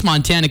even plays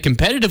Montana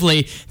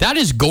competitively, that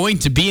is going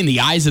to be in the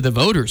eyes of the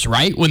voters,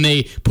 right? When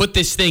they put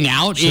this thing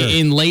out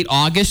in late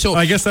August. So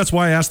I guess that's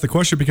why I asked the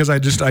question, because I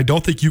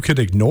don't think you could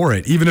ignore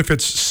it. Even if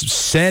it's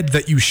said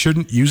that you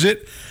shouldn't use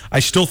it, I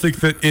still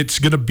think that it's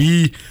going to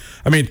be,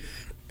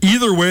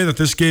 either way that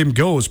this game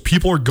goes,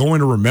 people are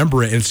going to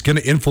remember it, and it's going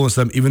to influence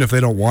them even if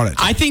they don't want it.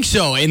 I think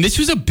so, and this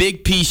was a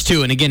big piece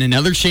too. And again,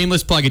 another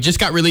shameless plug. It just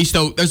got released,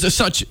 though. There's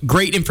such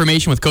great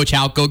information with Coach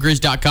Houck. Go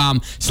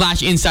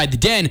Griz.com/Inside the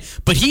Den.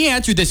 But he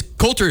answered this.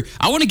 Colter,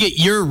 I want to get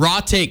your raw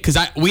take because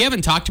we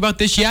haven't talked about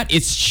this yet.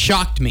 It's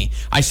shocked me.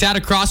 I sat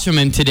across from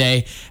him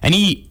today, and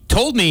he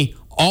told me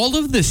all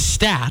of the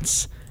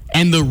stats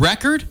and the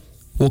record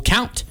will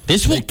count.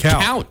 This will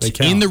count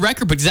in the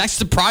record. But does that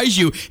surprise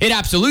you? It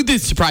absolutely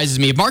surprises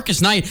me. If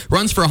Marcus Knight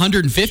runs for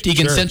 150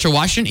 against Central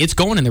Washington, it's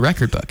going in the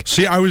record book.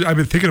 See, I've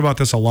been thinking about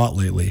this a lot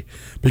lately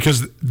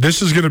because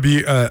this is going to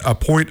be a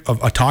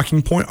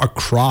talking point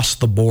across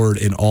the board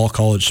in all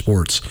college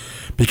sports.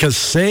 Because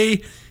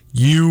say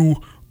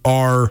you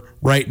are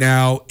right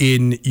now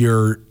in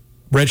your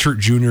redshirt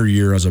junior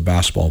year as a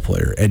basketball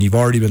player, and you've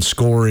already been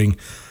scoring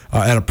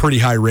at a pretty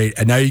high rate,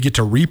 and now you get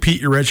to repeat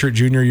your redshirt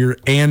junior year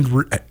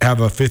and have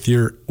a fifth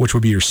year, which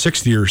would be your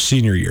sixth year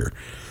senior year.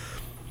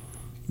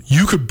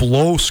 You could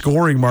blow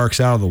scoring marks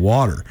out of the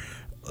water.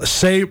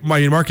 Say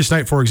Marcus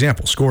Knight, for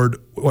example, scored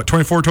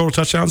 24 total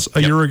touchdowns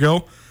a year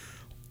ago.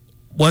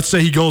 Let's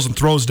say he goes and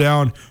throws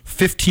down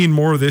 15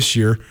 more this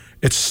year.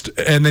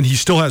 And then he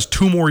still has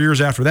 2 more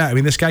years after that.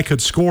 This guy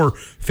could score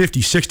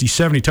 50, 60,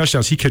 70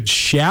 touchdowns. He could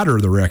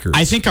shatter the records.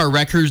 I think our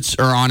records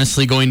are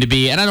honestly going to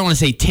be, and I don't want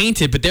to say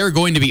tainted, but they're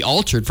going to be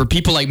altered for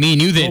people like me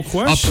and you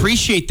that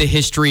appreciate the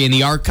history and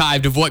the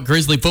archive of what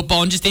Grizzly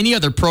football and just any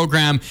other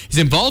program is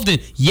involved in.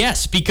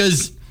 Yes,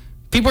 because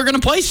people are going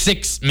to play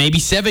 6, maybe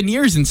 7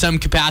 years in some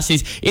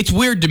capacities. It's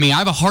weird to me. I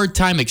have a hard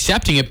time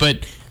accepting it, but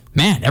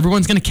man,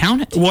 everyone's going to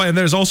count it. Well, and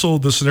there's also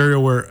the scenario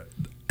where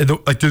in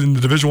the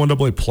Division I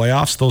AA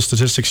playoffs, those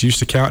statistics used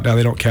to count. Now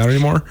they don't count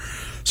anymore.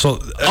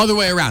 So other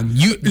way around.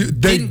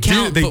 They did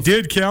count, or they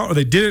didn't count.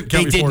 They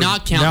did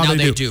not count. Now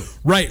they do.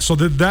 Right. So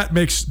that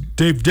makes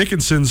Dave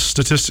Dickinson's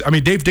statistics.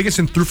 Dave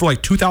Dickinson threw for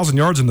 2,000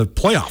 yards in the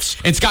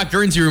playoffs. And Scott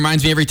Guernsey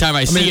reminds me every time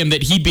I see him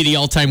that he'd be the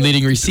all-time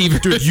leading receiver.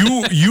 Dude,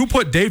 you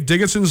put Dave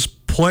Dickinson's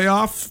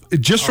playoff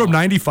just from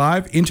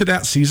 95 into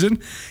that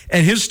season,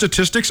 and his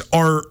statistics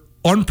are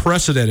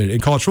unprecedented in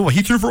college football.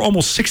 He threw for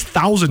almost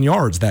 6,000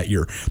 yards that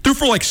year. Threw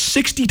for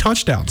 60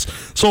 touchdowns.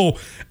 So,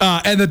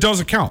 and that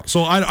doesn't count.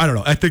 So I don't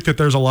know. I think that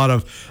there's a lot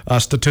of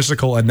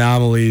statistical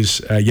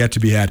anomalies yet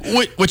to be had.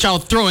 Which I'll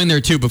throw in there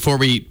too before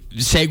we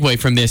segue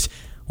from this.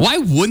 Why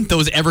wouldn't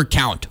those ever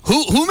count?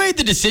 Who made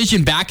the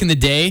decision back in the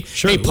day?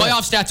 Hey,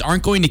 playoff stats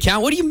aren't going to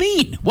count. What do you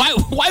mean?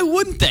 Why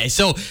wouldn't they?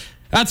 So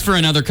that's for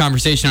another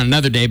conversation on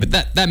another day. But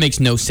that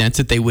makes no sense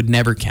that they would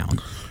never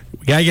count.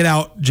 We got to get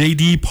out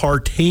JD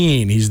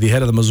Partain. He's the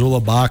head of the Missoula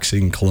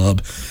Boxing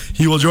Club.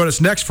 He will join us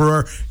next for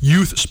our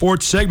youth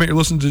sports segment. You're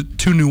listening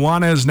to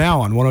Nuanez Now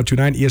on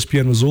 102.9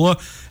 ESPN Missoula,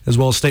 as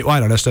well as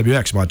statewide on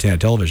SWX Montana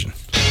Television.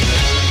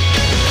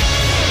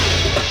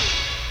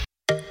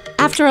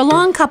 After a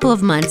long couple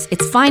of months,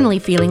 it's finally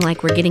feeling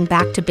like we're getting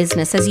back to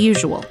business as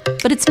usual.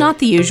 But it's not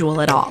the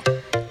usual at all.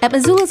 At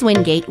Missoula's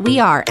Wingate, we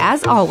are,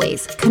 as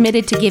always,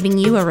 committed to giving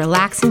you a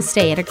relaxing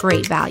stay at a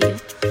great value.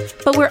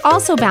 But we're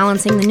also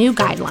balancing the new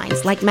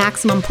guidelines like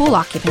maximum pool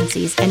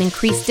occupancies and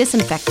increased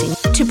disinfecting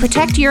to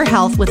protect your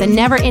health with a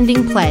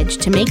never-ending pledge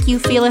to make you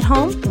feel at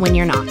home when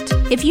you're not.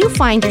 If you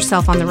find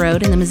yourself on the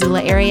road in the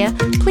Missoula area,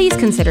 please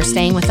consider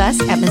staying with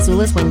us at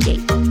Missoula's Wingate.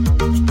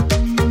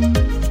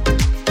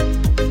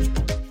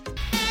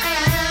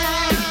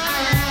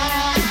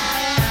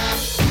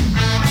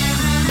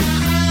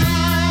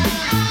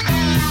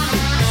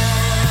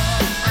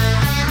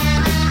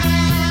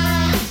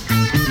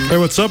 Hey,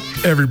 what's up,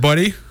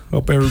 everybody?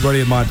 Hope everybody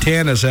in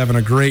Montana is having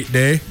a great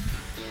day.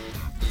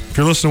 If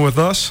you're listening with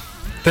us,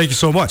 Thank you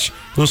so much.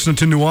 Listening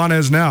to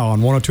Nuanez Now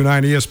on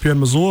 102.9 ESPN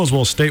Missoula, as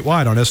well as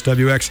statewide on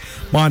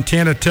SWX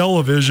Montana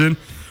Television.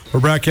 We're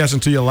broadcasting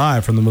to you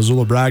live from the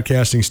Missoula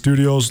Broadcasting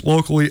Studios,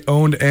 locally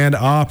owned and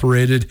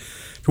operated.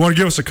 If you want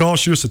to give us a call,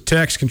 shoot us a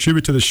text,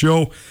 contribute to the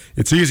show,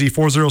 it's easy,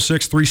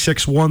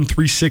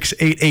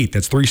 406-361-3688.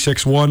 That's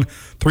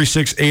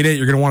 361-3688.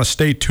 You're going to want to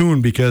stay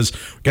tuned because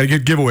we've got a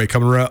good giveaway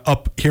coming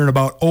up here in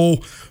about,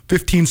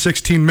 15,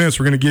 16 minutes.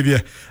 We're going to give you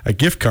a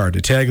gift card to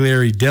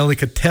Taglieri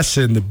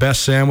Delicatessen, the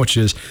best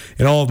sandwiches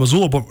in all of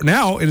Missoula. But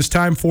now it is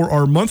time for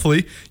our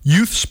monthly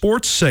youth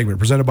sports segment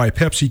presented by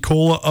Pepsi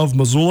Cola of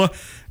Missoula.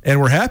 And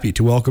we're happy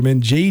to welcome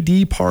in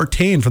JD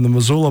Partain from the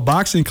Missoula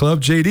Boxing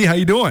Club. JD, how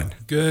you doing?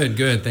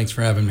 Good. Thanks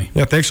for having me.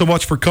 Yeah, thanks so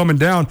much for coming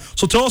down.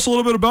 So tell us a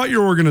little bit about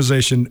your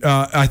organization.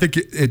 I think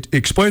it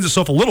explains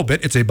itself a little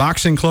bit. It's a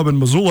boxing club in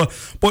Missoula,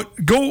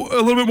 but go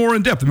a little bit more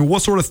in depth. I mean,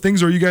 what sort of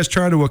things are you guys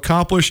trying to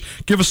accomplish?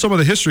 Give us some of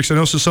the history, because I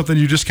know this is something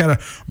you just kind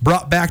of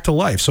brought back to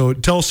life. So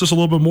tell us just a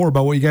little bit more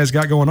about what you guys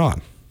got going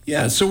on.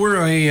 Yeah, so we're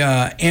a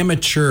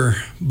amateur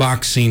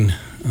boxing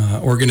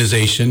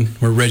organization.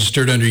 We're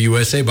registered under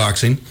USA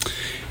Boxing,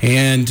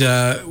 and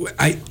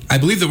I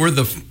believe that we're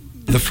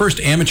the first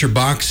amateur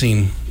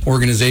boxing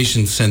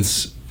organization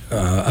since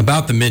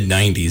about the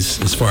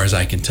mid-'90s, as far as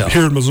I can tell.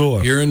 Here in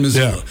Missoula.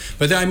 Yeah.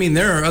 But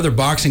there are other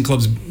boxing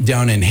clubs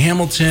down in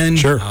Hamilton,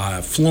 sure.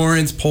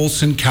 Florence,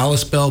 Polson,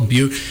 Kalispell,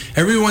 Butte.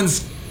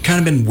 Everyone's kind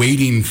of been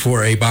waiting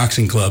for a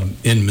boxing club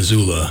in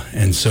Missoula,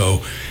 and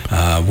so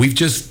we've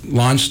just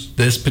launched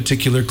this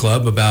particular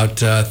club about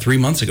 3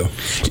 months ago.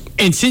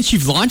 And since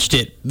you've launched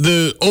it,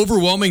 the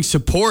overwhelming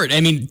support,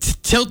 I mean,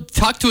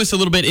 talk to us a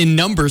little bit in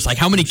numbers, like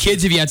how many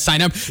kids have you had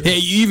sign up?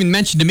 You even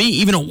mentioned to me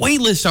even a wait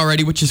list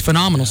already, which is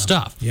phenomenal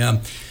stuff. Yeah.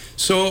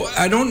 So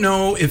I don't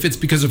know if it's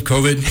because of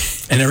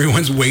COVID and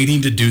everyone's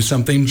waiting to do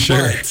something,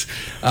 sure.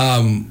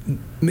 But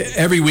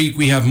every week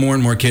we have more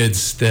and more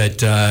kids that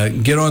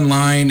get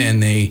online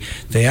and they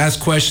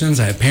ask questions.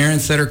 I have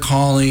parents that are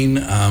calling,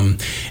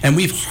 and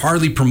we've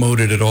hardly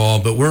promoted it all,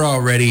 but we're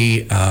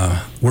already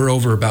we're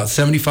over about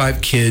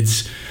 75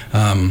 kids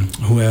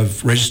who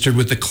have registered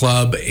with the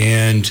club,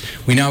 and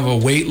we now have a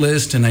wait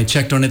list, and I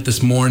checked on it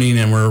this morning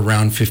and we're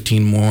around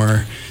 15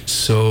 more.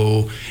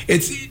 So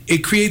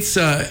it creates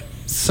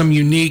some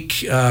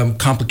unique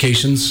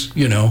complications,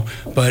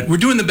 but we're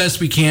doing the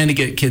best we can to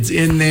get kids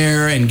in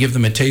there and give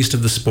them a taste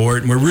of the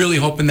sport. And we're really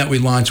hoping that we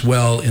launch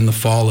well in the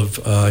fall of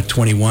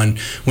 21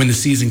 when the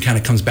season kind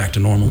of comes back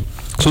to normal.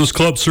 So this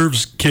club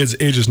serves kids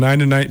ages 9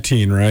 to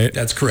 19, right?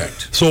 That's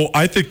correct. So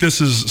I think this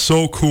is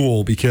so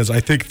cool because I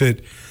think that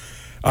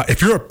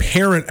if you're a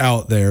parent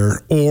out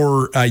there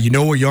or a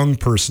young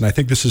person, I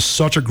think this is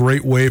such a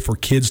great way for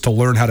kids to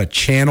learn how to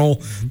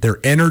channel their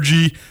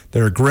energy,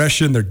 their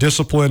aggression, their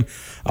discipline.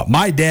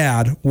 My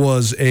dad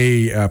was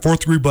a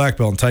fourth degree black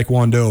belt in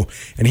Taekwondo,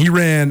 and he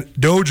ran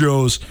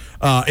dojos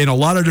in a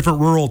lot of different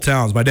rural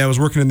towns. My dad was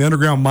working in the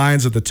underground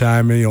mines at the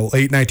time,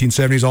 late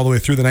 1970s all the way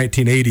through the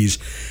 1980s,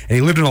 and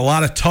he lived in a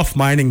lot of tough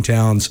mining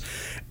towns.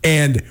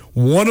 And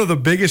one of the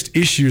biggest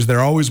issues there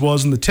always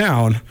was in the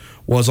town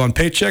was on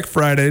paycheck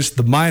Fridays,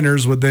 the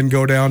miners would then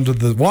go down to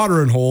the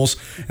watering holes,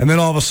 and then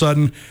all of a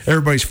sudden,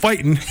 everybody's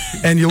fighting,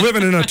 and you're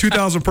living in a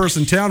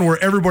 2,000-person town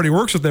where everybody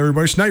works with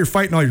everybody, so now you're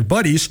fighting all your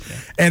buddies,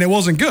 and it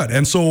wasn't good.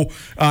 And so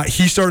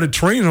he started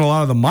training a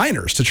lot of the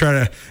miners to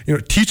try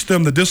to teach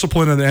them the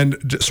discipline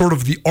and sort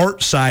of the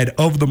art side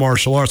of the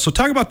martial arts. So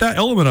talk about that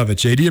element of it,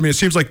 JD. I mean, it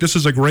seems like this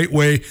is a great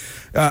way.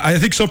 I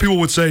think some people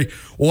would say,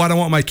 well, I don't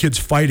want my kids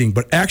fighting,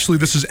 but actually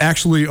this is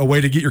actually a way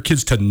to get your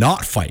kids to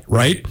not fight,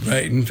 right?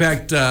 Right. In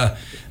fact,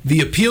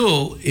 the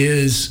appeal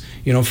is,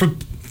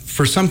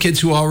 for some kids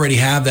who already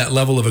have that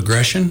level of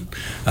aggression,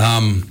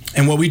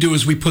 and what we do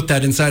is we put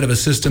that inside of a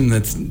system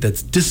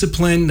that's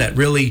disciplined, that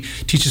really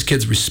teaches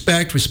kids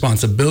respect,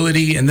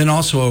 responsibility, and then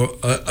also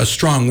a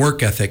strong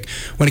work ethic.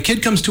 When a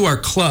kid comes to our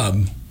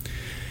club,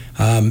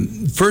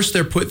 first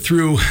they're put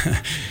through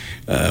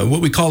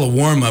what we call a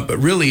warm-up, but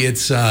really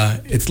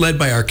it's led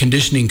by our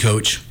conditioning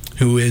coach,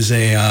 who is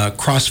a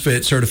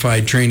CrossFit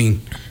certified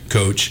training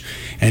coach,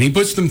 and he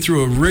puts them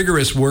through a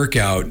rigorous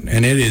workout,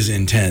 and it is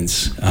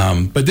intense.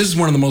 But this is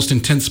one of the most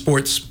intense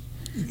sports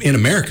in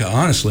America,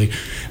 honestly.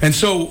 And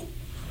so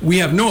we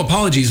have no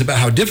apologies about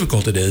how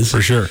difficult it is.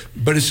 For sure.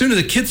 But as soon as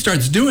the kid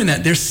starts doing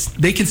that,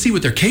 they can see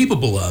what they're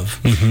capable of.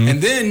 Mm-hmm.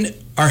 And then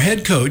our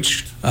head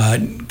coach,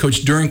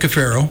 Coach Duran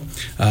Cafaro,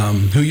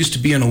 who used to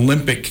be an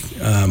Olympic,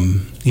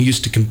 he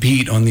used to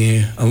compete on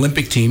the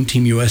Olympic team,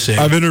 Team USA.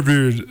 I've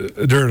interviewed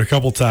Duran a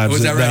couple times.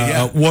 Was that right?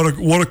 Yeah.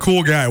 What a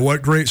cool guy.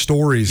 What great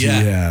stories he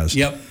has.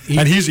 Yep.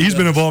 And he's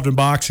been involved in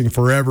boxing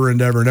forever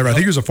and ever and ever. Yep. I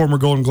think he was a former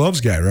Golden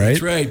Gloves guy, right?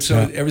 That's right.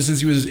 So ever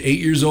since he was 8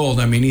 years old,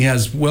 I mean, he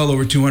has well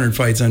over 200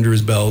 fights under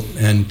his belt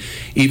and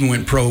even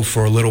went pro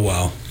for a little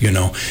while,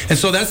 And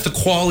so that's the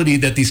quality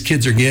that these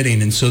kids are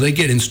getting. And so they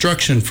get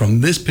instruction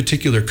from this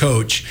particular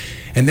coach.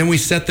 And then we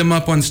set them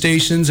up on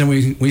stations and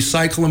we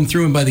cycle them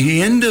through. And by the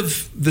end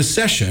of the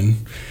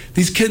session,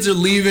 these kids are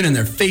leaving and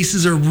their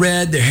faces are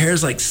red. Their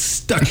hair's like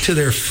stuck to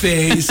their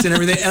face and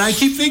everything. And I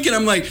keep thinking,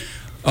 I'm like,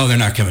 oh, they're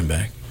not coming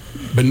back.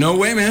 But no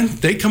way, man.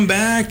 They come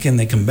back, and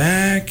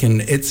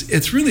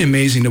it's really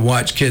amazing to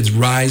watch kids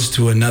rise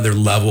to another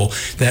level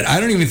that I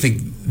don't even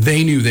think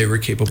they knew they were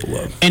capable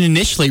of. And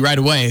initially, right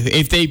away,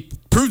 if they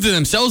prove to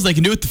themselves they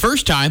can do it the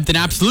first time, then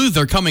absolutely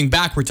they're coming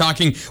back. We're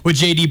talking with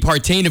JD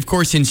Partain, of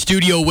course, in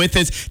studio with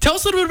us. Tell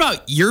us a little bit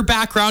about your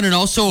background and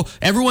also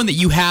everyone that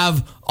you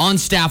have on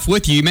staff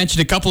with you. You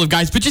mentioned a couple of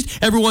guys, but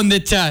just everyone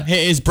that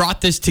has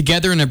brought this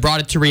together and have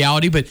brought it to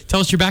reality. But tell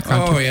us your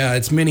background. Oh, yeah,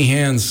 it's many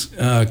hands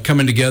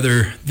coming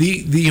together.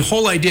 The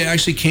whole idea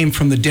actually came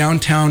from the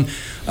downtown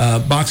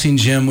boxing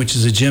gym, which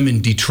is a gym in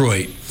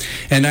Detroit.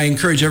 And I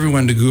encourage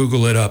everyone to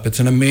Google it up. It's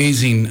an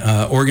amazing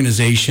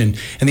organization.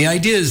 And the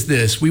idea is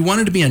this. We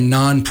wanted to be a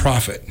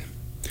nonprofit.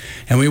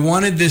 And we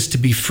wanted this to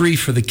be free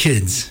for the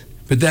kids.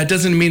 But that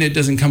doesn't mean it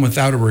doesn't come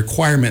without a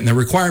requirement. And the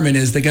requirement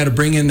is they got to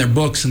bring in their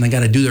books and they got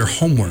to do their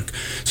homework.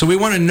 So we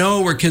want to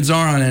know where kids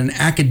are on an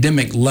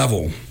academic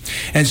level.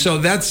 And so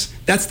that's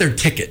their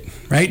ticket,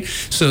 right?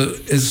 So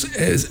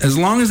as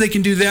long as they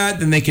can do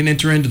that, then they can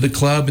enter into the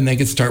club and they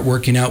can start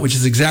working out, which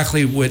is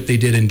exactly what they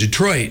did in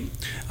Detroit.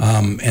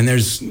 And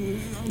there's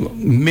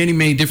many,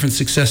 many different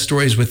success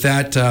stories with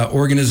that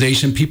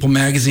organization. People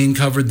Magazine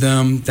covered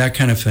them, that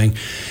kind of thing.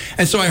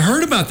 And so I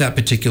heard about that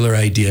particular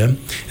idea,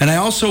 and I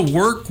also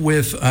work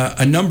with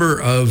a number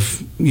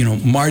of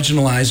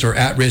marginalized or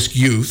at-risk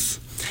youth,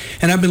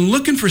 and I've been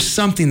looking for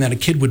something that a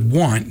kid would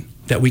want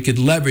that we could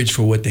leverage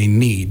for what they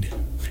need.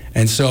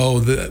 And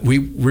so we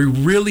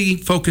really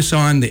focus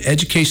on the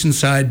education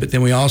side, but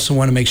then we also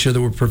want to make sure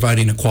that we're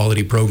providing a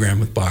quality program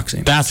with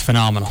boxing. That's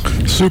phenomenal.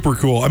 Super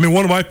cool. I mean,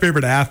 one of my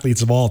favorite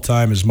athletes of all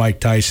time is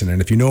Mike Tyson.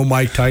 And if you know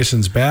Mike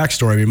Tyson's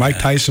backstory, I mean, Mike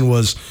Tyson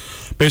was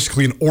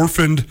basically an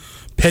orphaned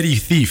petty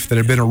thief that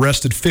had been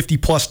arrested 50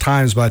 plus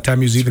times by the time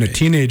he was even a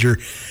teenager.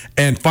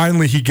 And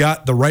finally, he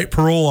got the right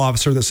parole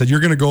officer that said,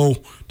 you're going to go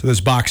to this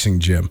boxing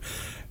gym.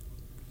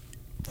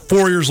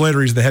 4 years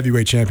later, he's the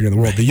heavyweight champion of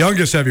the world, the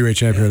youngest heavyweight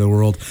champion of the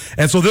world.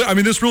 And so,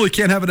 this really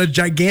can have a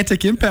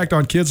gigantic impact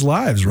on kids'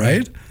 lives,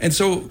 right? And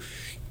so,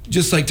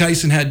 just like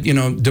Tyson had,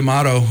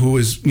 D'Amato, who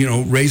was,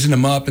 raising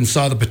him up and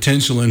saw the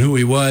potential in who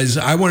he was,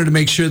 I wanted to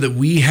make sure that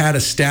we had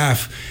a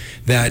staff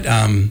that,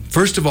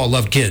 first of all,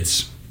 loved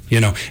kids.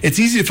 It's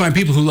easy to find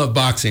people who love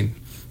boxing,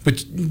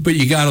 but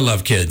you got to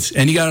love kids,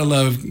 and you got to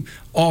love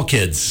all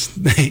kids,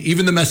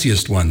 even the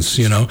messiest ones,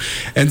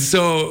 And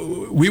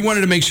so we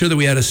wanted to make sure that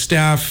we had a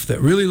staff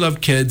that really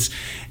loved kids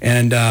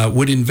and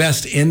would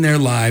invest in their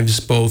lives,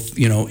 both,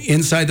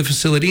 inside the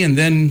facility and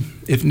then,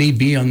 if need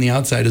be, on the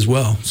outside as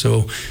well.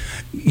 So,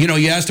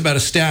 you asked about a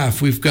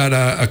staff. We've got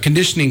a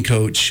conditioning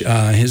coach.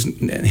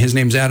 His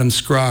name's Adam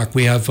Skrock.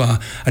 We have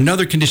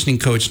another conditioning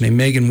coach named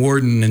Megan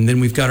Warden, and then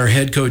we've got our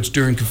head coach,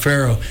 Duran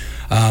Cafaro.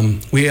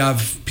 We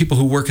have people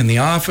who work in the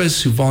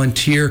office, who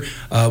volunteer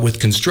with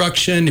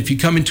construction. If you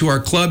come into our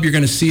club, you're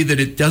going to see that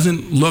it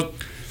doesn't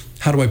look,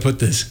 how do I put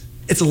this?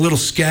 It's a little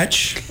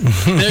sketch.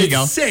 There you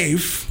go. It's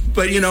safe,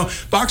 but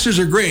boxers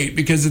are great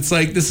because it's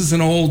like this is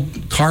an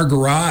old car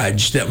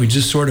garage that we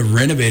just sort of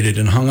renovated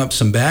and hung up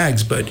some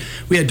bags. But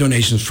we had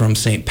donations from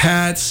St.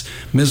 Pat's,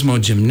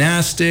 Mismo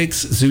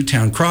Gymnastics,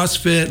 Zootown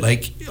CrossFit.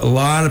 Like a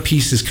lot of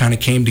pieces kind of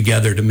came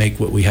together to make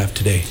what we have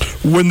today.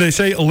 When they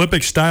say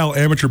Olympic style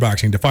amateur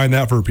boxing, define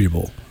that for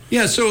people.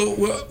 Yeah,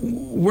 so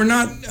we're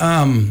not,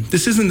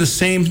 this isn't the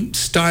same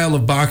style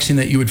of boxing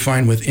that you would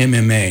find with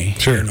MMA.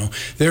 Sure.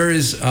 There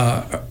is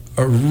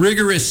a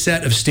rigorous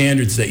set of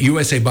standards that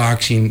USA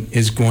Boxing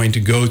is going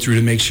to go through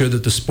to make sure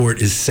that the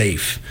sport is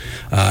safe.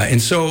 And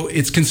so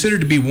it's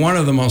considered to be one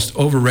of the most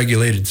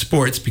overregulated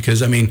sports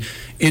because, it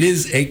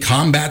is a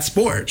combat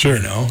sport, sure.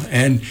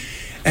 And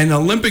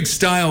Olympic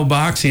style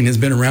boxing has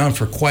been around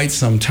for quite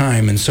some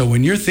time. And so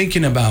when you're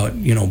thinking about,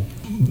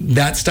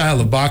 that style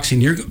of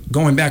boxing, you're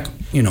going back,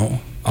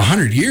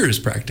 100 years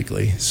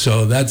practically.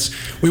 So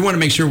we want to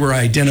make sure we're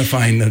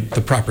identifying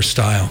the proper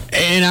style.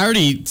 And I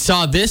already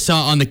saw this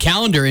on the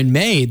calendar in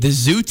May, the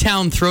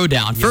Zootown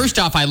Throwdown. Yeah. First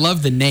off, I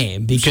love the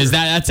name because sure.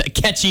 that's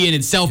catchy in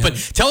itself. Yeah.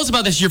 But tell us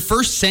about this, your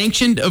first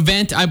sanctioned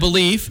event, I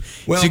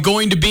believe. Well, is it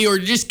going to be, or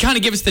just kind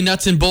of give us the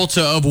nuts and bolts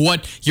of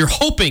what you're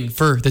hoping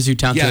for the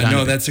Zootown Throwdown? Yeah,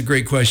 no, that's a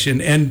great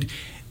question.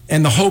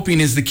 And the hoping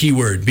is the key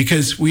word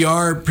because we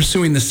are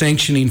pursuing the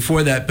sanctioning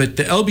for that. But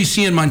the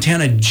LBC in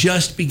Montana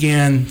just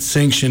began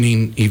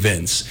sanctioning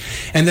events.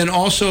 And then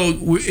also,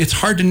 it's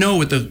hard to know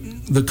what the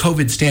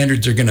COVID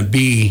standards are going to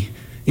be,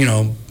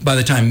 by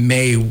the time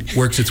May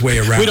works its way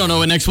around. We don't know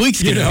what next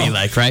week's going to be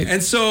like, right?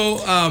 And so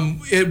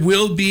it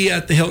will be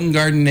at the Hilton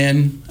Garden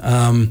Inn.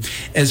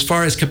 As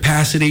far as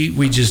capacity,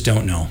 we just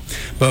don't know.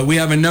 But we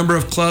have a number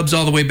of clubs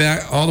all the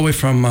way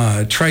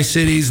from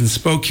Tri-Cities and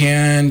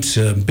Spokane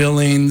to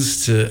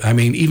Billings to,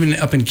 even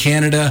up in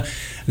Canada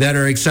that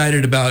are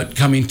excited about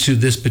coming to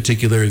this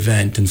particular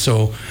event. And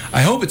so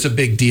I hope it's a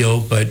big deal,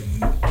 but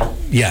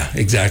yeah,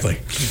 exactly.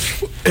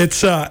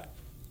 It's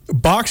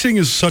boxing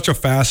is such a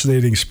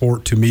fascinating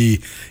sport to me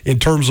in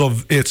terms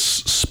of its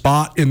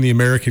spot in the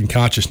American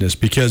consciousness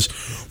because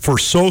for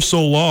so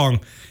long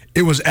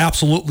it was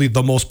absolutely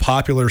the most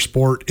popular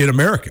sport in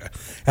America.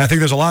 And I think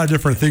there's a lot of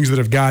different things that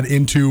have gone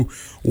into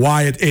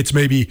why it's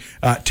maybe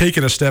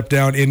taken a step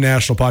down in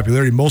national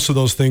popularity. Most of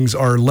those things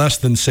are less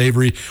than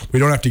savory. We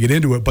don't have to get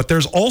into it. But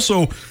there's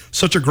also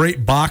such a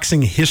great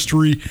boxing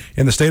history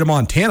in the state of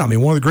Montana. I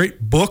mean, one of the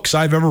great books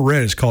I've ever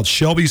read is called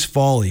Shelby's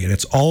Folly, and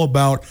it's all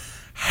about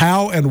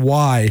how and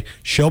why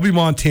Shelby,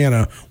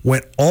 Montana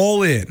went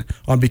all in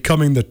on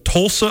becoming the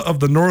Tulsa of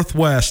the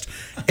Northwest,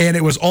 and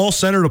it was all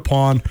centered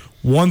upon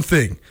one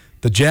thing: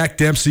 the Jack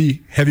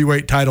Dempsey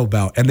heavyweight title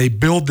bout. And they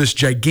built this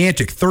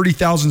gigantic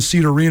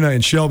 30,000-seat arena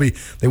in Shelby.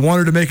 They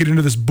wanted to make it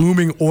into this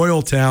booming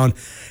oil town.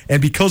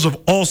 And because of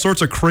all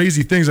sorts of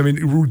crazy things, I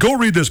mean, go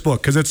read this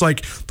book because it's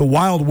like the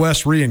Wild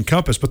West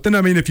re-encompassed. But then,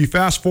 I mean, if you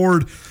fast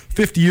forward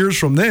 50 years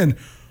from then,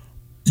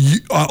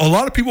 a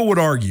lot of people would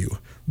argue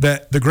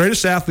that the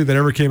greatest athlete that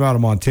ever came out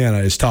of Montana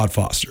is Todd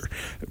Foster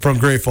from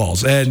Great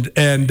Falls. And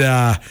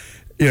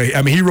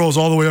he rose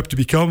all the way up to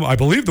become, I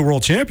believe, the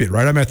world champion,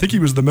 right? I mean, I think he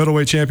was the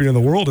middleweight champion of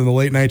the world in the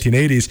late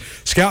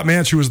 1980s. Scott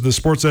Mance, who was the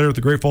sports editor at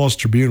the Great Falls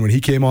Tribune, when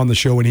he came on the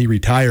show when he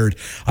retired,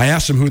 I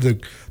asked him who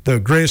the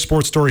greatest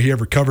sports story he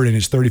ever covered in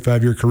his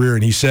 35-year career,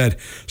 and he said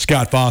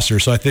Scott Foster.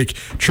 So I think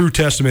true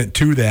testament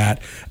to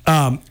that.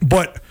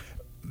 But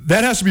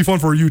that has to be fun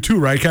for you too,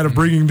 right? Kind of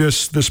bringing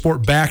this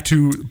sport back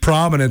to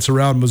prominence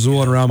around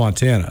Missoula and around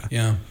Montana.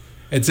 Yeah.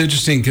 It's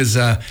interesting because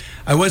I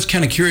was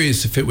kind of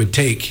curious if it would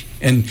take.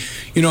 And,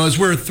 as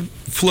we're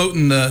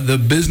floating the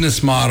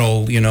business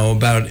model,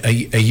 about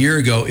a year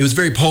ago, it was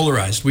very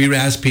polarized. We would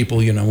ask people,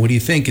 what do you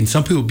think? And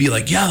some people would be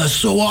like, yeah, that's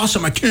so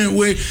awesome. I can't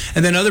wait.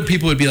 And then other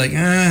people would be like,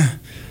 I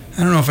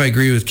don't know if I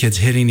agree with kids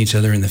hitting each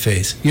other in the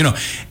face.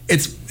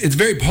 It's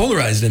very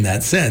polarized in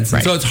that sense. Right.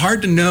 And so it's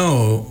hard to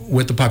know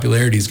what the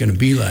popularity is going to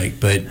be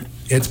like, but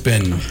it's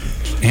been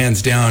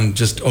hands down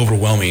just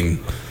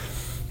overwhelming.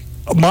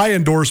 My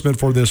endorsement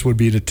for this would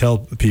be to tell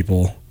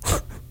people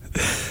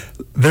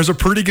there's a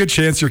pretty good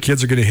chance your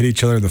kids are going to hit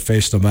each other in the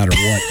face no matter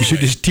what. You should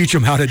just teach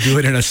them how to do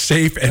it in a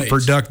safe and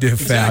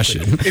productive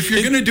fashion. If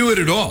you're going to do it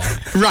at all,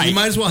 right, you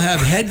might as well have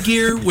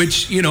headgear,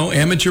 which,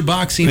 amateur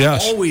boxing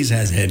always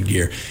has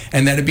headgear,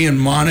 and that it being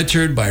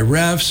monitored by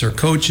refs or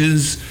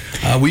coaches.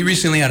 We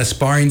recently had a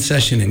sparring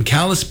session in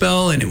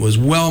Kalispell, and it was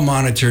well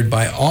monitored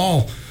by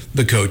all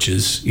the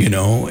coaches,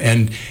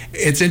 and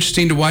it's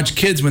interesting to watch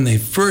kids when they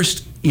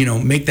first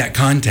make that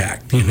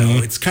contact.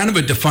 It's kind of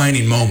a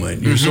defining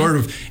moment. You're sort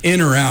of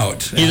in or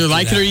out. Either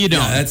like it or you don't.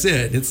 Yeah, that's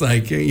it. It's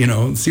like,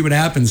 see what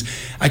happens.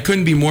 I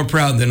couldn't be more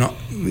proud than,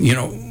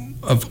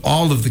 of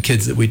all of the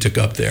kids that we took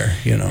up there.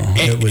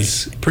 It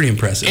was pretty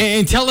impressive.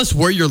 And tell us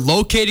where you're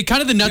located,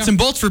 kind of the nuts and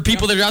bolts for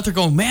people that are out there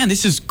going, man,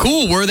 this is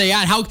cool. Where are they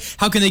at?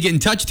 How can they get in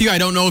touch with you? I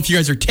don't know if you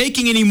guys are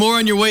taking any more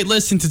on your wait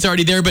list since it's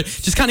already there, but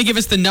just kind of give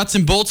us the nuts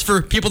and bolts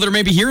for people that are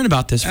maybe hearing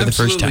about this for the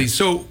first time.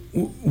 So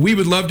we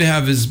would love to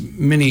have as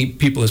many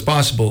people as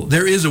possible.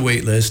 There is a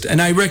wait list,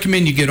 and I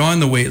recommend you get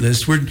on the wait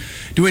list. We're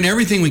doing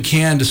everything we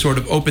can to sort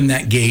of open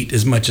that gate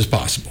as much as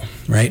possible,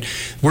 right?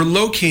 We're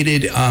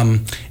located at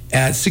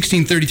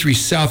 1633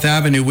 South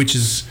Avenue, which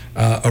is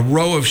a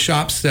row of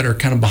shops that are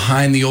kind of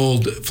behind the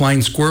old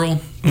Flying Squirrel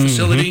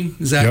facility.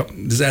 Does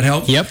that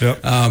help? Yep.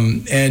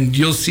 And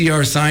you'll see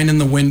our sign in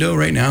the window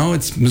right now.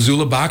 It's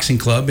Missoula Boxing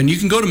Club, and you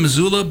can go to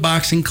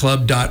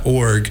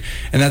MissoulaBoxingClub.org,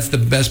 and that's the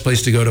best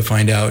place to go to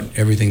find out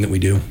everything that we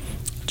do.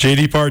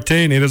 JD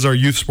Partain, it is our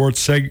youth sports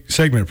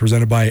segment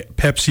presented by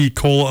Pepsi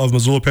Cola of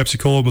Missoula. Pepsi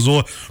Cola of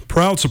Missoula,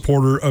 proud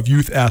supporter of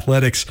youth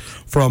athletics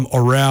from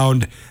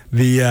around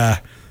the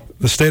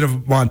state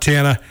of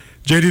Montana.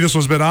 JD, this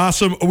one's been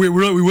awesome. We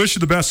wish you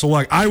the best of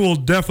luck. I will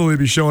definitely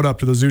be showing up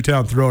to the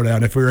Zootown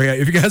Throwdown if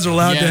you guys are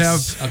allowed to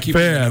have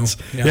fans.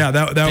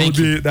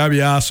 That'd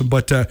be awesome.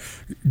 But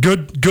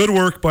good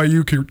work by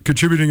you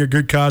contributing a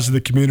good cause to the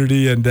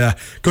community, and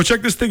go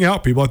check this thing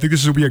out, people. I think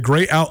this will be a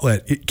great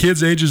outlet.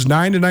 Kids ages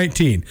 9 to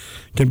 19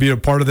 can be a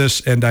part of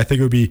this, and I think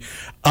it would be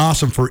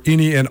awesome for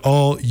any and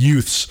all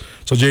youths.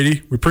 So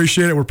JD, we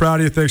appreciate it. We're proud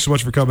of you. Thanks so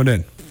much for coming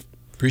in.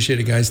 Appreciate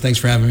it, guys. Thanks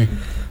for having me.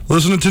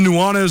 Listening to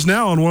Nuanez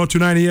Now on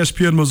 102.9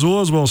 ESPN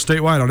Missoula, as well as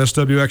statewide on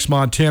SWX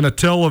Montana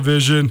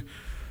Television.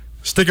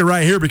 Stick it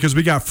right here because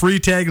we got free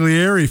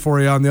Taglieri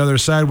for you on the other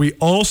side. We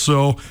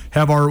also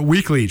have our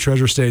weekly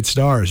Treasure State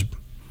Stars.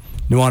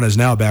 Nuanez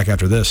Now back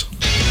after this.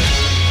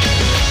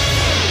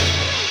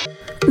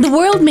 The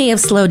world may have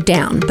slowed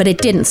down, but it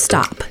didn't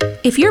stop.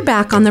 If you're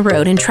back on the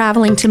road and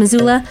traveling to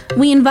Missoula,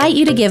 we invite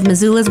you to give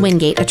Missoula's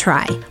Wingate a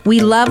try.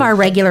 We love our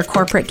regular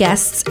corporate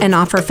guests and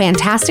offer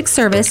fantastic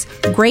service,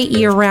 great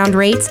year-round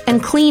rates,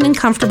 and clean and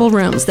comfortable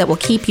rooms that will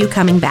keep you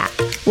coming back.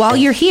 While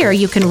you're here,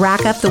 you can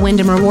rack up the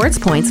Wyndham Rewards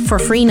points for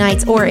free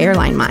nights or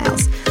airline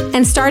miles.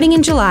 And starting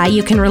in July,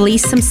 you can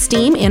release some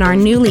steam in our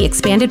newly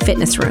expanded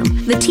fitness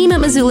room. The team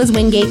at Missoula's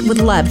Wingate would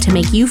love to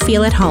make you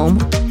feel at home.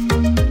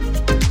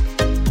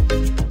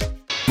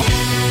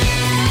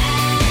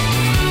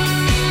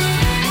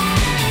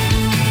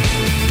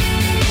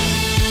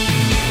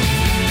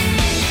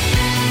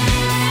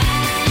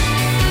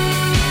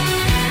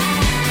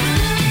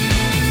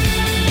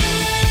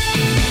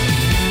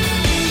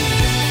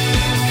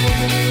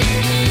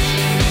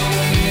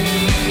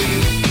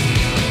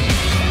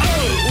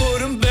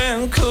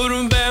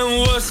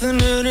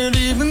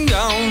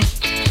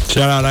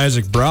 Shout out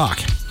Isaac Brock,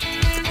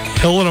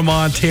 Helena,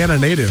 Montana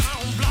native.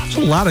 There's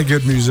a lot of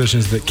good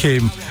musicians that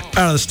came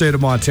out of the state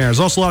of Montana.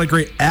 There's also a lot of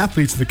great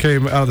athletes that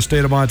came out of the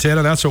state of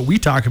Montana. That's what we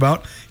talk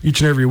about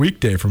each and every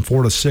weekday from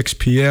 4 to 6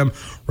 p.m.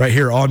 right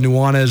here on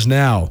Nuanez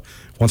Now.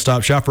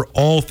 One-stop shop for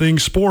all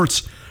things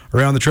sports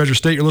around the Treasure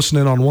State. You're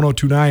listening on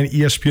 102.9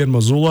 ESPN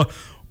Missoula,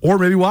 or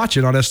maybe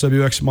watching on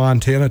SWX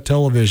Montana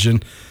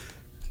Television.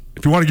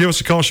 If you want to give us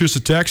a call, shoot us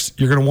a text,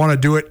 you're going to want to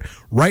do it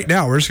right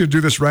now. We're just going to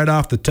do this right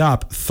off the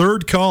top.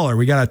 Third caller,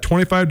 we got a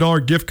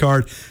 $25 gift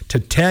card to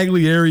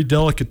Taglieri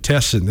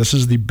Delicatessen. This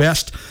is the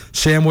best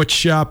sandwich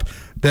shop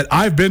that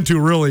I've been to,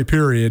 really,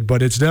 period,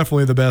 but it's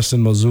definitely the best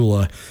in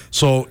Missoula.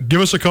 So give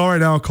us a call right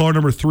now. Caller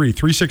number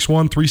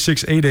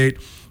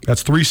 361-3688.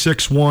 That's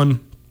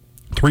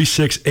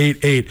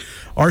 361-3688.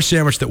 Our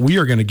sandwich that we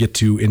are going to get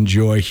to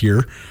enjoy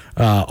here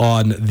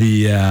on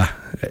the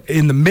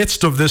in the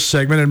midst of this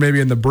segment and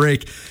maybe in the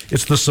break,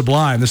 it's the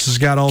Sublime. This has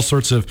got all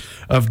sorts of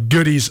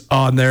goodies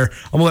on there.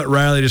 I'm going to let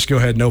Riley just go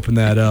ahead and open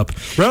that up.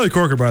 Riley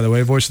Corcoran, by the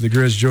way, voice of the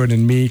Griz,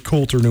 joining me,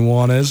 Colter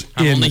Nuanez,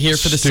 I'm only here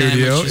for the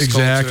studio.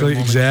 Exactly.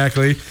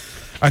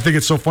 I think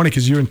it's so funny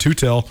because you and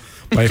Tutel,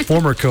 my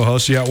former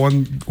co-host, you got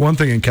one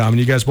thing in common.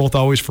 You guys both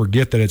always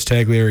forget that it's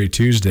Taglieri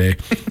Tuesday.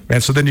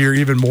 And so then you're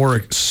even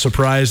more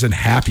surprised and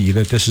happy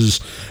that this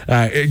is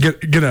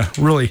going to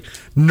really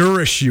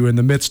nourish you in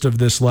the midst of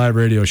this live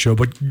radio show.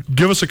 But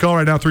give us a call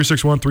right now,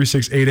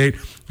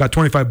 361-3688. Got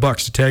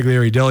 $25 to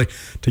Taglieri Deli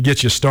to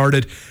get you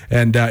started.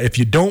 And if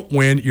you don't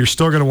win, you're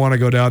still going to want to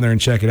go down there and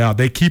check it out.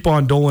 They keep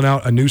on doling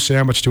out a new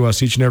sandwich to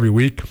us each and every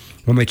week,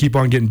 and they keep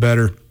on getting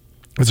better.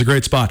 It's a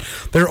great spot.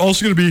 They're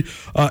also going to be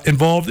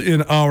involved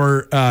in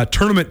our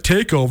tournament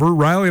takeover.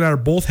 Riley and I are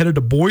both headed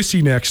to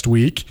Boise next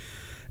week,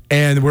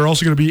 and we're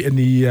also going to be in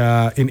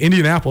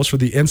Indianapolis for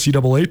the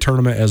NCAA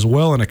tournament as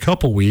well in a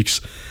couple weeks.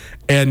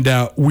 And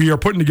we are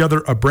putting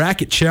together a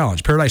bracket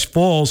challenge. Paradise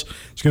Falls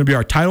is going to be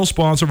our title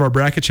sponsor of our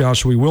bracket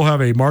challenge, so we will have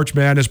a March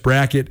Madness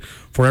bracket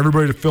for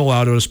everybody to fill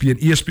out. It'll be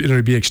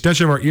it'll be an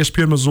extension of our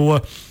ESPN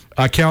Missoula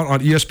account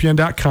on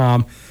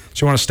ESPN.com.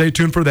 So you want to stay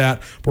tuned for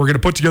that. But we're going to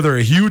put together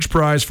a huge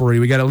prize for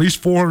you. We got at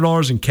least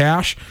 $400 in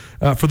cash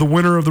for the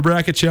winner of the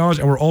bracket challenge,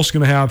 and we're also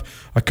going to have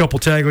a couple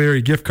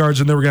Taglieri gift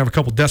cards in there. We're going to have a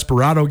couple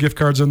Desperado gift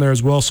cards in there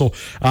as well. So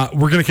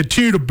we're going to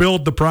continue to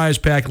build the prize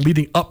pack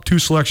leading up to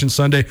Selection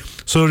Sunday.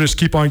 So it'll just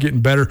keep on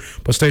getting better.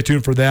 But stay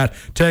tuned for that.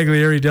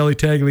 Taglieri Deli,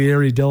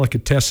 Taglieri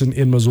Delicatessen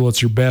in Missoula.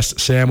 It's your best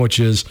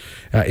sandwiches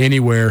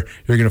anywhere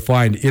you're going to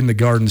find in the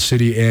Garden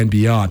City and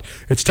beyond.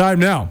 It's time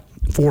now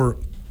for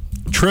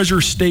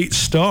Treasure State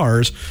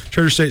Stars.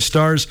 Treasure State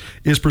Stars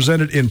is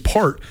presented in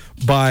part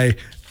by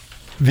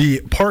the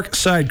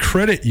Parkside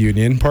Credit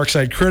Union.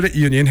 Parkside Credit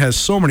Union has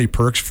so many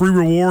perks: free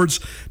rewards,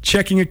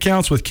 checking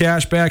accounts with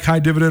cash back, high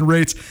dividend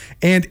rates,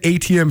 and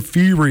ATM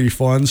fee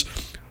refunds.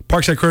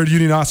 Parkside Credit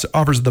Union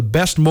offers the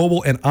best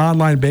mobile and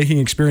online banking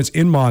experience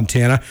in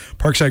Montana.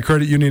 Parkside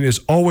Credit Union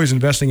is always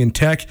investing in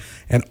tech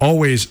and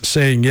always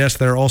saying yes.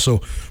 They're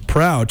also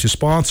proud to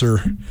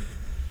sponsor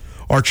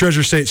our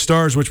Treasure State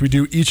Stars, which we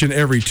do each and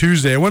every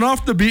Tuesday. I went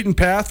off the beaten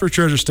path for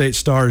Treasure State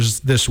Stars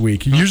this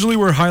week. Usually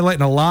we're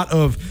highlighting a lot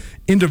of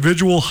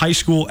individual high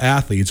school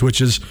athletes, which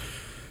is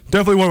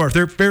definitely one of our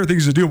favorite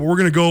things to do, but we're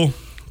going to go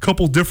a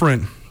couple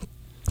different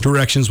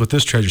directions with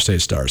this Treasure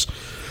State Stars.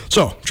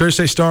 So, Treasure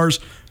State Stars,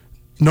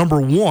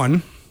 number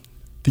 1,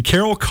 the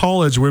Carroll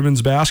College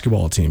women's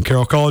basketball team.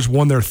 Carroll College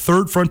won their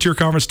third Frontier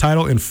Conference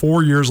title in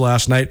 4 years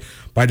last night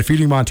by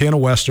defeating Montana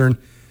Western.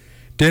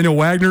 Daniel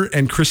Wagner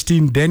and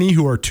Christine Denny,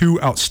 who are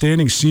two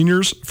outstanding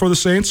seniors for the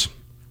Saints,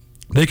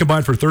 they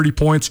combined for 30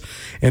 points.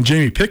 And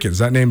Jamie Pickens,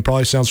 that name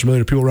probably sounds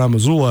familiar to people around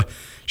Missoula.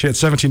 She had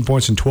 17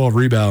 points and 12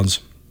 rebounds.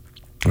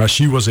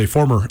 She was a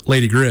former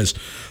Lady Griz.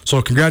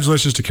 So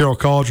congratulations to Carroll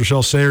College.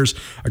 Rochelle Sayers,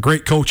 a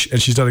great coach,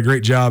 and she's done a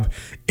great job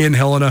in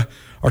Helena.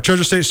 Our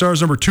Treasure State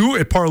Stars number 2,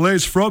 it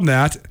parlays from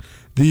that.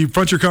 The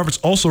Frontier Conference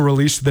also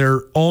released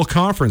their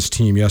all-conference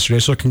team yesterday.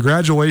 So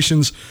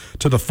congratulations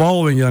to the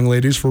following young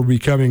ladies for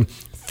becoming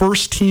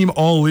first-team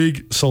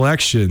all-league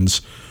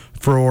selections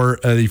for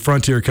the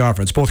Frontier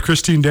Conference. Both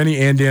Christine Denny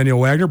and Daniel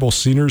Wagner, both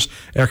seniors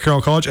at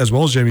Carroll College, as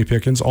well as Jamie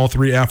Pickens, all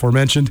three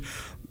aforementioned.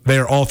 They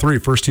are all three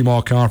first-team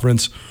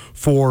all-conference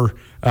for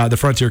the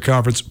Frontier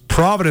Conference.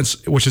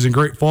 Providence, which is in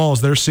Great Falls,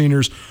 their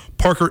seniors,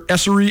 Parker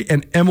Essery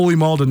and Emily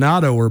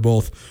Maldonado, were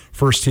both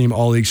first-team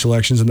all-league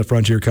selections in the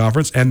Frontier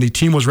Conference. And the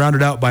team was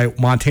rounded out by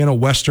Montana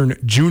Western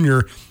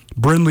junior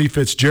Brynlee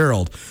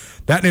Fitzgerald.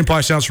 That name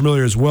probably sounds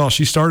familiar as well.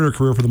 She started her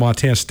career for the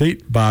Montana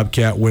State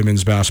Bobcat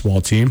women's basketball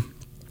team.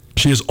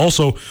 She is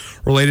also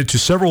related to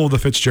several of the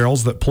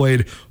Fitzgeralds that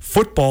played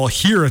football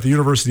here at the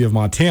University of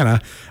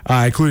Montana,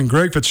 including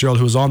Greg Fitzgerald,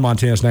 who was on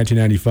Montana's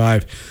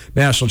 1995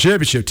 National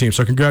Championship team.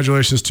 So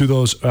congratulations to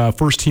those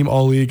first-team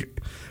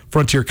all-league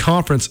Frontier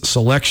Conference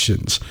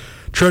selections.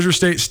 Treasure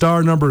State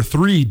Star number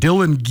 3,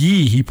 Dylan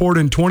Gee. He poured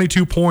in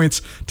 22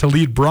 points to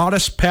lead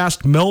Broadus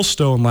past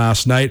Millstone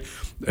last night.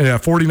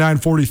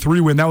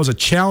 49-43 win. That was a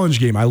challenge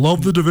game. I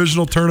love the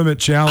divisional tournament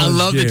challenge I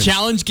love games. the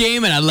challenge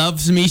game, and I love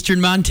some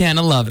Eastern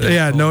Montana. Loved it.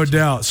 Yeah, no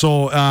doubt.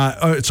 So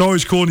it's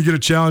always cool when you get a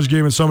challenge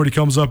game and somebody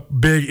comes up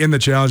big in the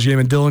challenge game,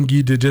 and Dylan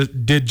Gee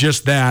did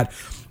just that.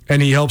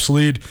 And he helps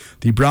lead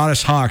the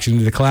Broadus Hawks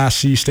into the Class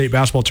C state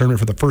basketball tournament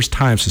for the first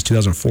time since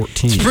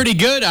 2014. It's pretty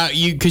good,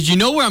 because you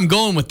know where I'm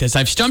going with this.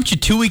 I've stumped you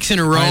 2 weeks in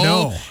a row. I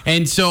know.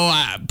 And so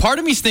part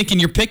of me's thinking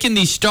you're picking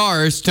these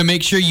stars to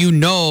make sure you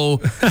know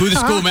who the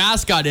school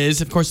mascot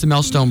is. Of course, the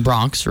Melstone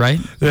Bronx, right?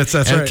 That's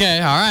right. Okay,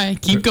 all right.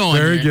 Keep going.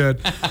 Very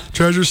good.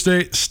 Treasure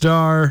State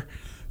star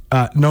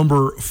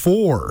number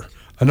 4.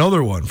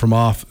 Another one from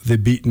off the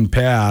beaten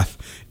path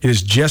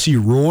is Jesse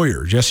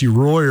Royer. Jesse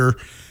Royer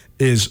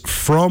is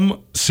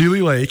from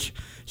Sealy Lake.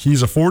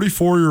 He's a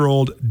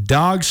 44-year-old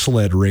dog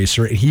sled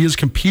racer, and he is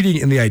competing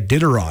in the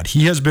Iditarod.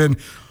 He has been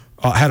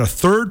had a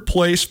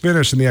third-place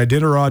finish in the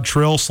Iditarod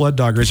Trail Sled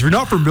Dog Race. If you're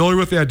not familiar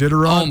with the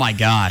Iditarod, oh my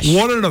gosh,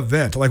 what an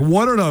event! Like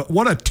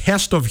what a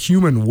test of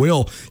human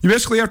will. You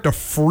basically have to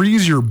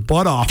freeze your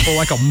butt off for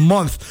like a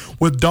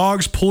month with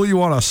dogs pull you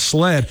on a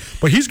sled.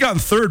 But he's gotten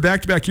third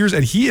back-to-back years,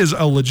 and he is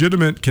a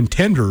legitimate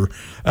contender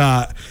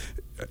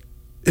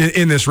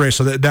in this race.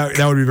 So that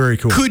would be very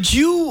cool. Could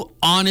you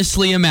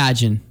honestly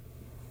imagine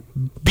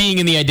being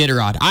in the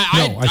Iditarod?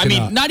 I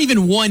mean, not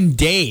even one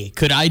day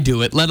could I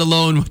do it, let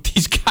alone what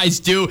these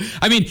guys do.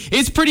 I mean,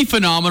 it's pretty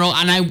phenomenal,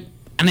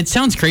 and it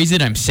sounds crazy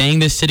that I'm saying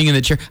this sitting in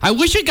the chair. I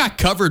wish it got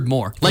covered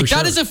more. Like,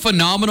 that is a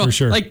phenomenal... For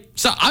sure. Like,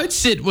 so I would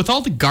sit, with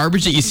all the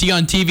garbage that you see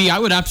on TV, I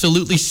would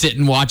absolutely sit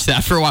and watch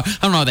that for a while. I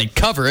don't know how they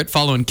cover it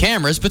following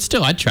cameras, but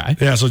still, I'd try.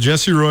 Yeah, so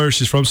Jessie Royer,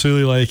 she's from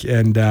Sealy Lake,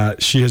 and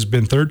she has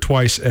been third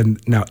twice, and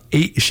now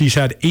she's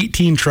had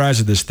 18 tries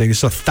at this thing.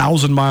 It's a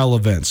 1,000-mile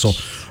event. So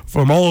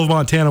from all of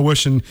Montana,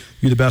 wishing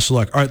you the best of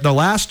luck. All right, the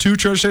last two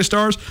Treasure State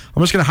stars,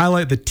 I'm just going to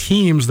highlight the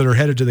teams that are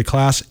headed to the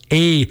Class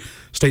A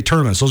state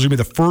tournaments. Those are going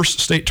to be the first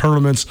state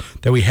tournaments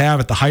that we have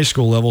at the high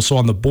school level. So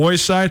on the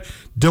boys' side,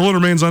 Dillon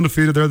remains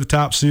undefeated. They're the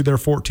top seed. They're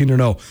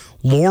 14-0.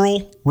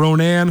 Laurel,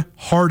 Ronan,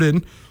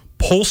 Hardin,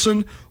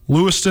 Polson,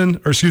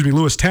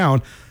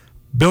 Lewistown,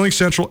 Billings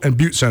Central, and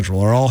Butte Central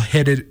are all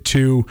headed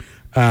to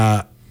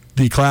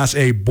the Class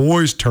A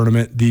boys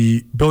tournament.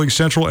 The Billings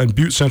Central and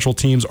Butte Central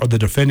teams are the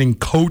defending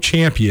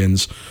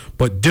co-champions,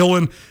 but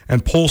Dillon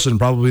and Polson,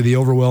 probably the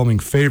overwhelming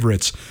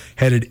favorites,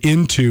 headed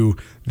into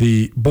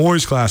the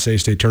boys Class A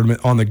state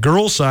tournament. On the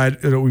girls'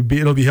 side, it'll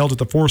be held at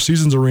the Four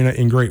Seasons Arena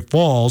in Great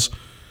Falls.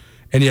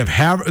 And you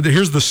have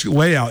here's the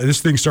layout.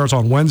 This thing starts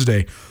on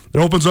Wednesday. It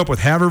opens up with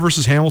Havre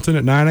versus Hamilton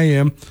at 9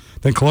 a.m.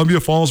 Then Columbia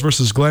Falls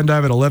versus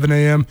Glendive at 11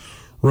 a.m.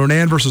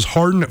 Ronan versus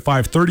Hardin at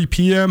 5:30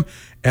 p.m.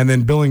 And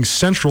then Billings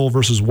Central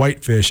versus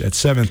Whitefish at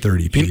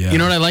 7:30 p.m. You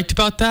know what I liked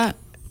about that?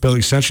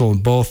 Billings Central in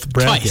both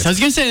brackets. Twice. I was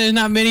gonna say there's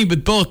not many,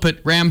 but both. But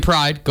Ram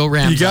Pride, go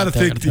Rams. You got to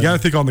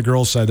think on the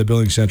girls' side that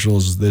Billings Central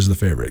is the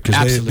favorite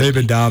because they've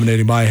been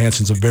dominating. Maya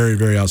Hansen's a very,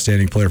 very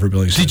outstanding player for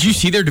Billings Central. Did you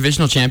see their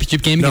divisional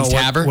champampionship game against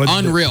Havre?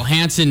 Unreal.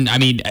 Hansen, I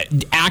mean,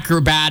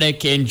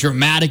 acrobatic and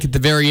dramatic at the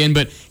very end,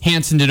 but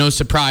Hansen, to no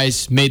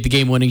surprise, made the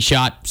game-winning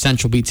shot.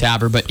 Central beats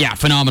Havre, but yeah,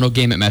 phenomenal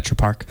game at Metro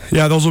Park.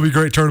 Yeah, those will be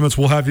great tournaments.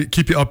 We'll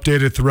keep you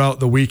updated throughout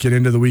the week and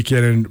into the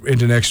weekend and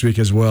into next week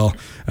as well.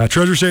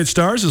 Treasure State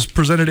Stars is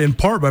presented in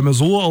part by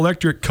Missoula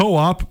Electric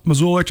Co-op.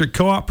 Missoula Electric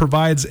Co-op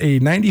provides a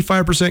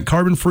 95%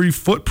 carbon-free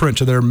footprint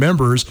to their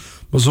members.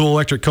 Missoula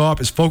Electric Co-op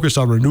is focused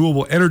on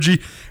renewable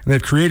energy, and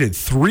they've created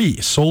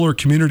 3 solar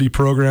community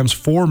programs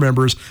for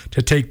members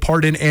to take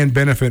part in and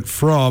benefit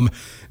from.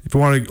 If you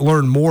want to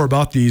learn more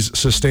about these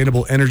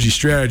sustainable energy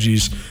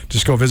strategies,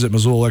 just go visit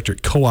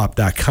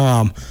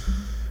MissoulaElectricCoop.com.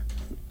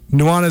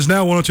 Nuanez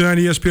Now, 102.9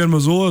 ESPN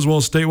Missoula, as well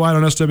as statewide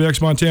on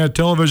SWX Montana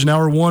Television.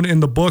 Hour 1 in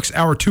the books.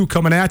 Hour 2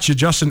 coming at you.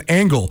 Justin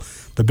Angle,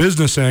 the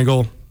business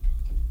angle,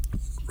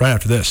 right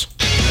after this.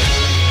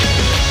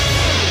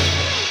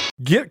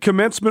 Get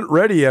commencement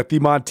ready at the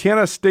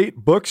Montana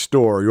State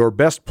Bookstore, your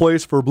best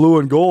place for blue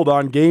and gold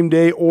on game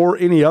day or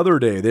any other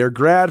day. Their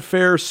grad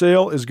fair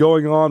sale is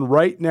going on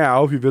right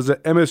now if you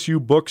visit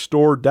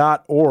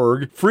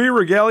msubookstore.org. Free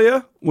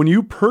regalia when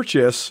you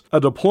purchase a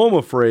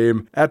diploma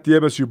frame at the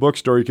MSU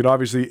Bookstore. You can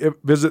obviously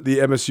visit the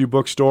MSU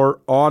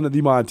Bookstore on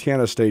the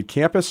Montana State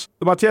campus.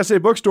 The Montana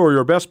State Bookstore,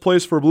 your best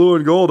place for blue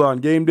and gold on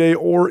game day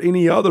or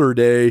any other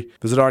day.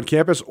 Visit on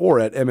campus or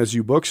at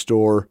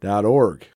msubookstore.org.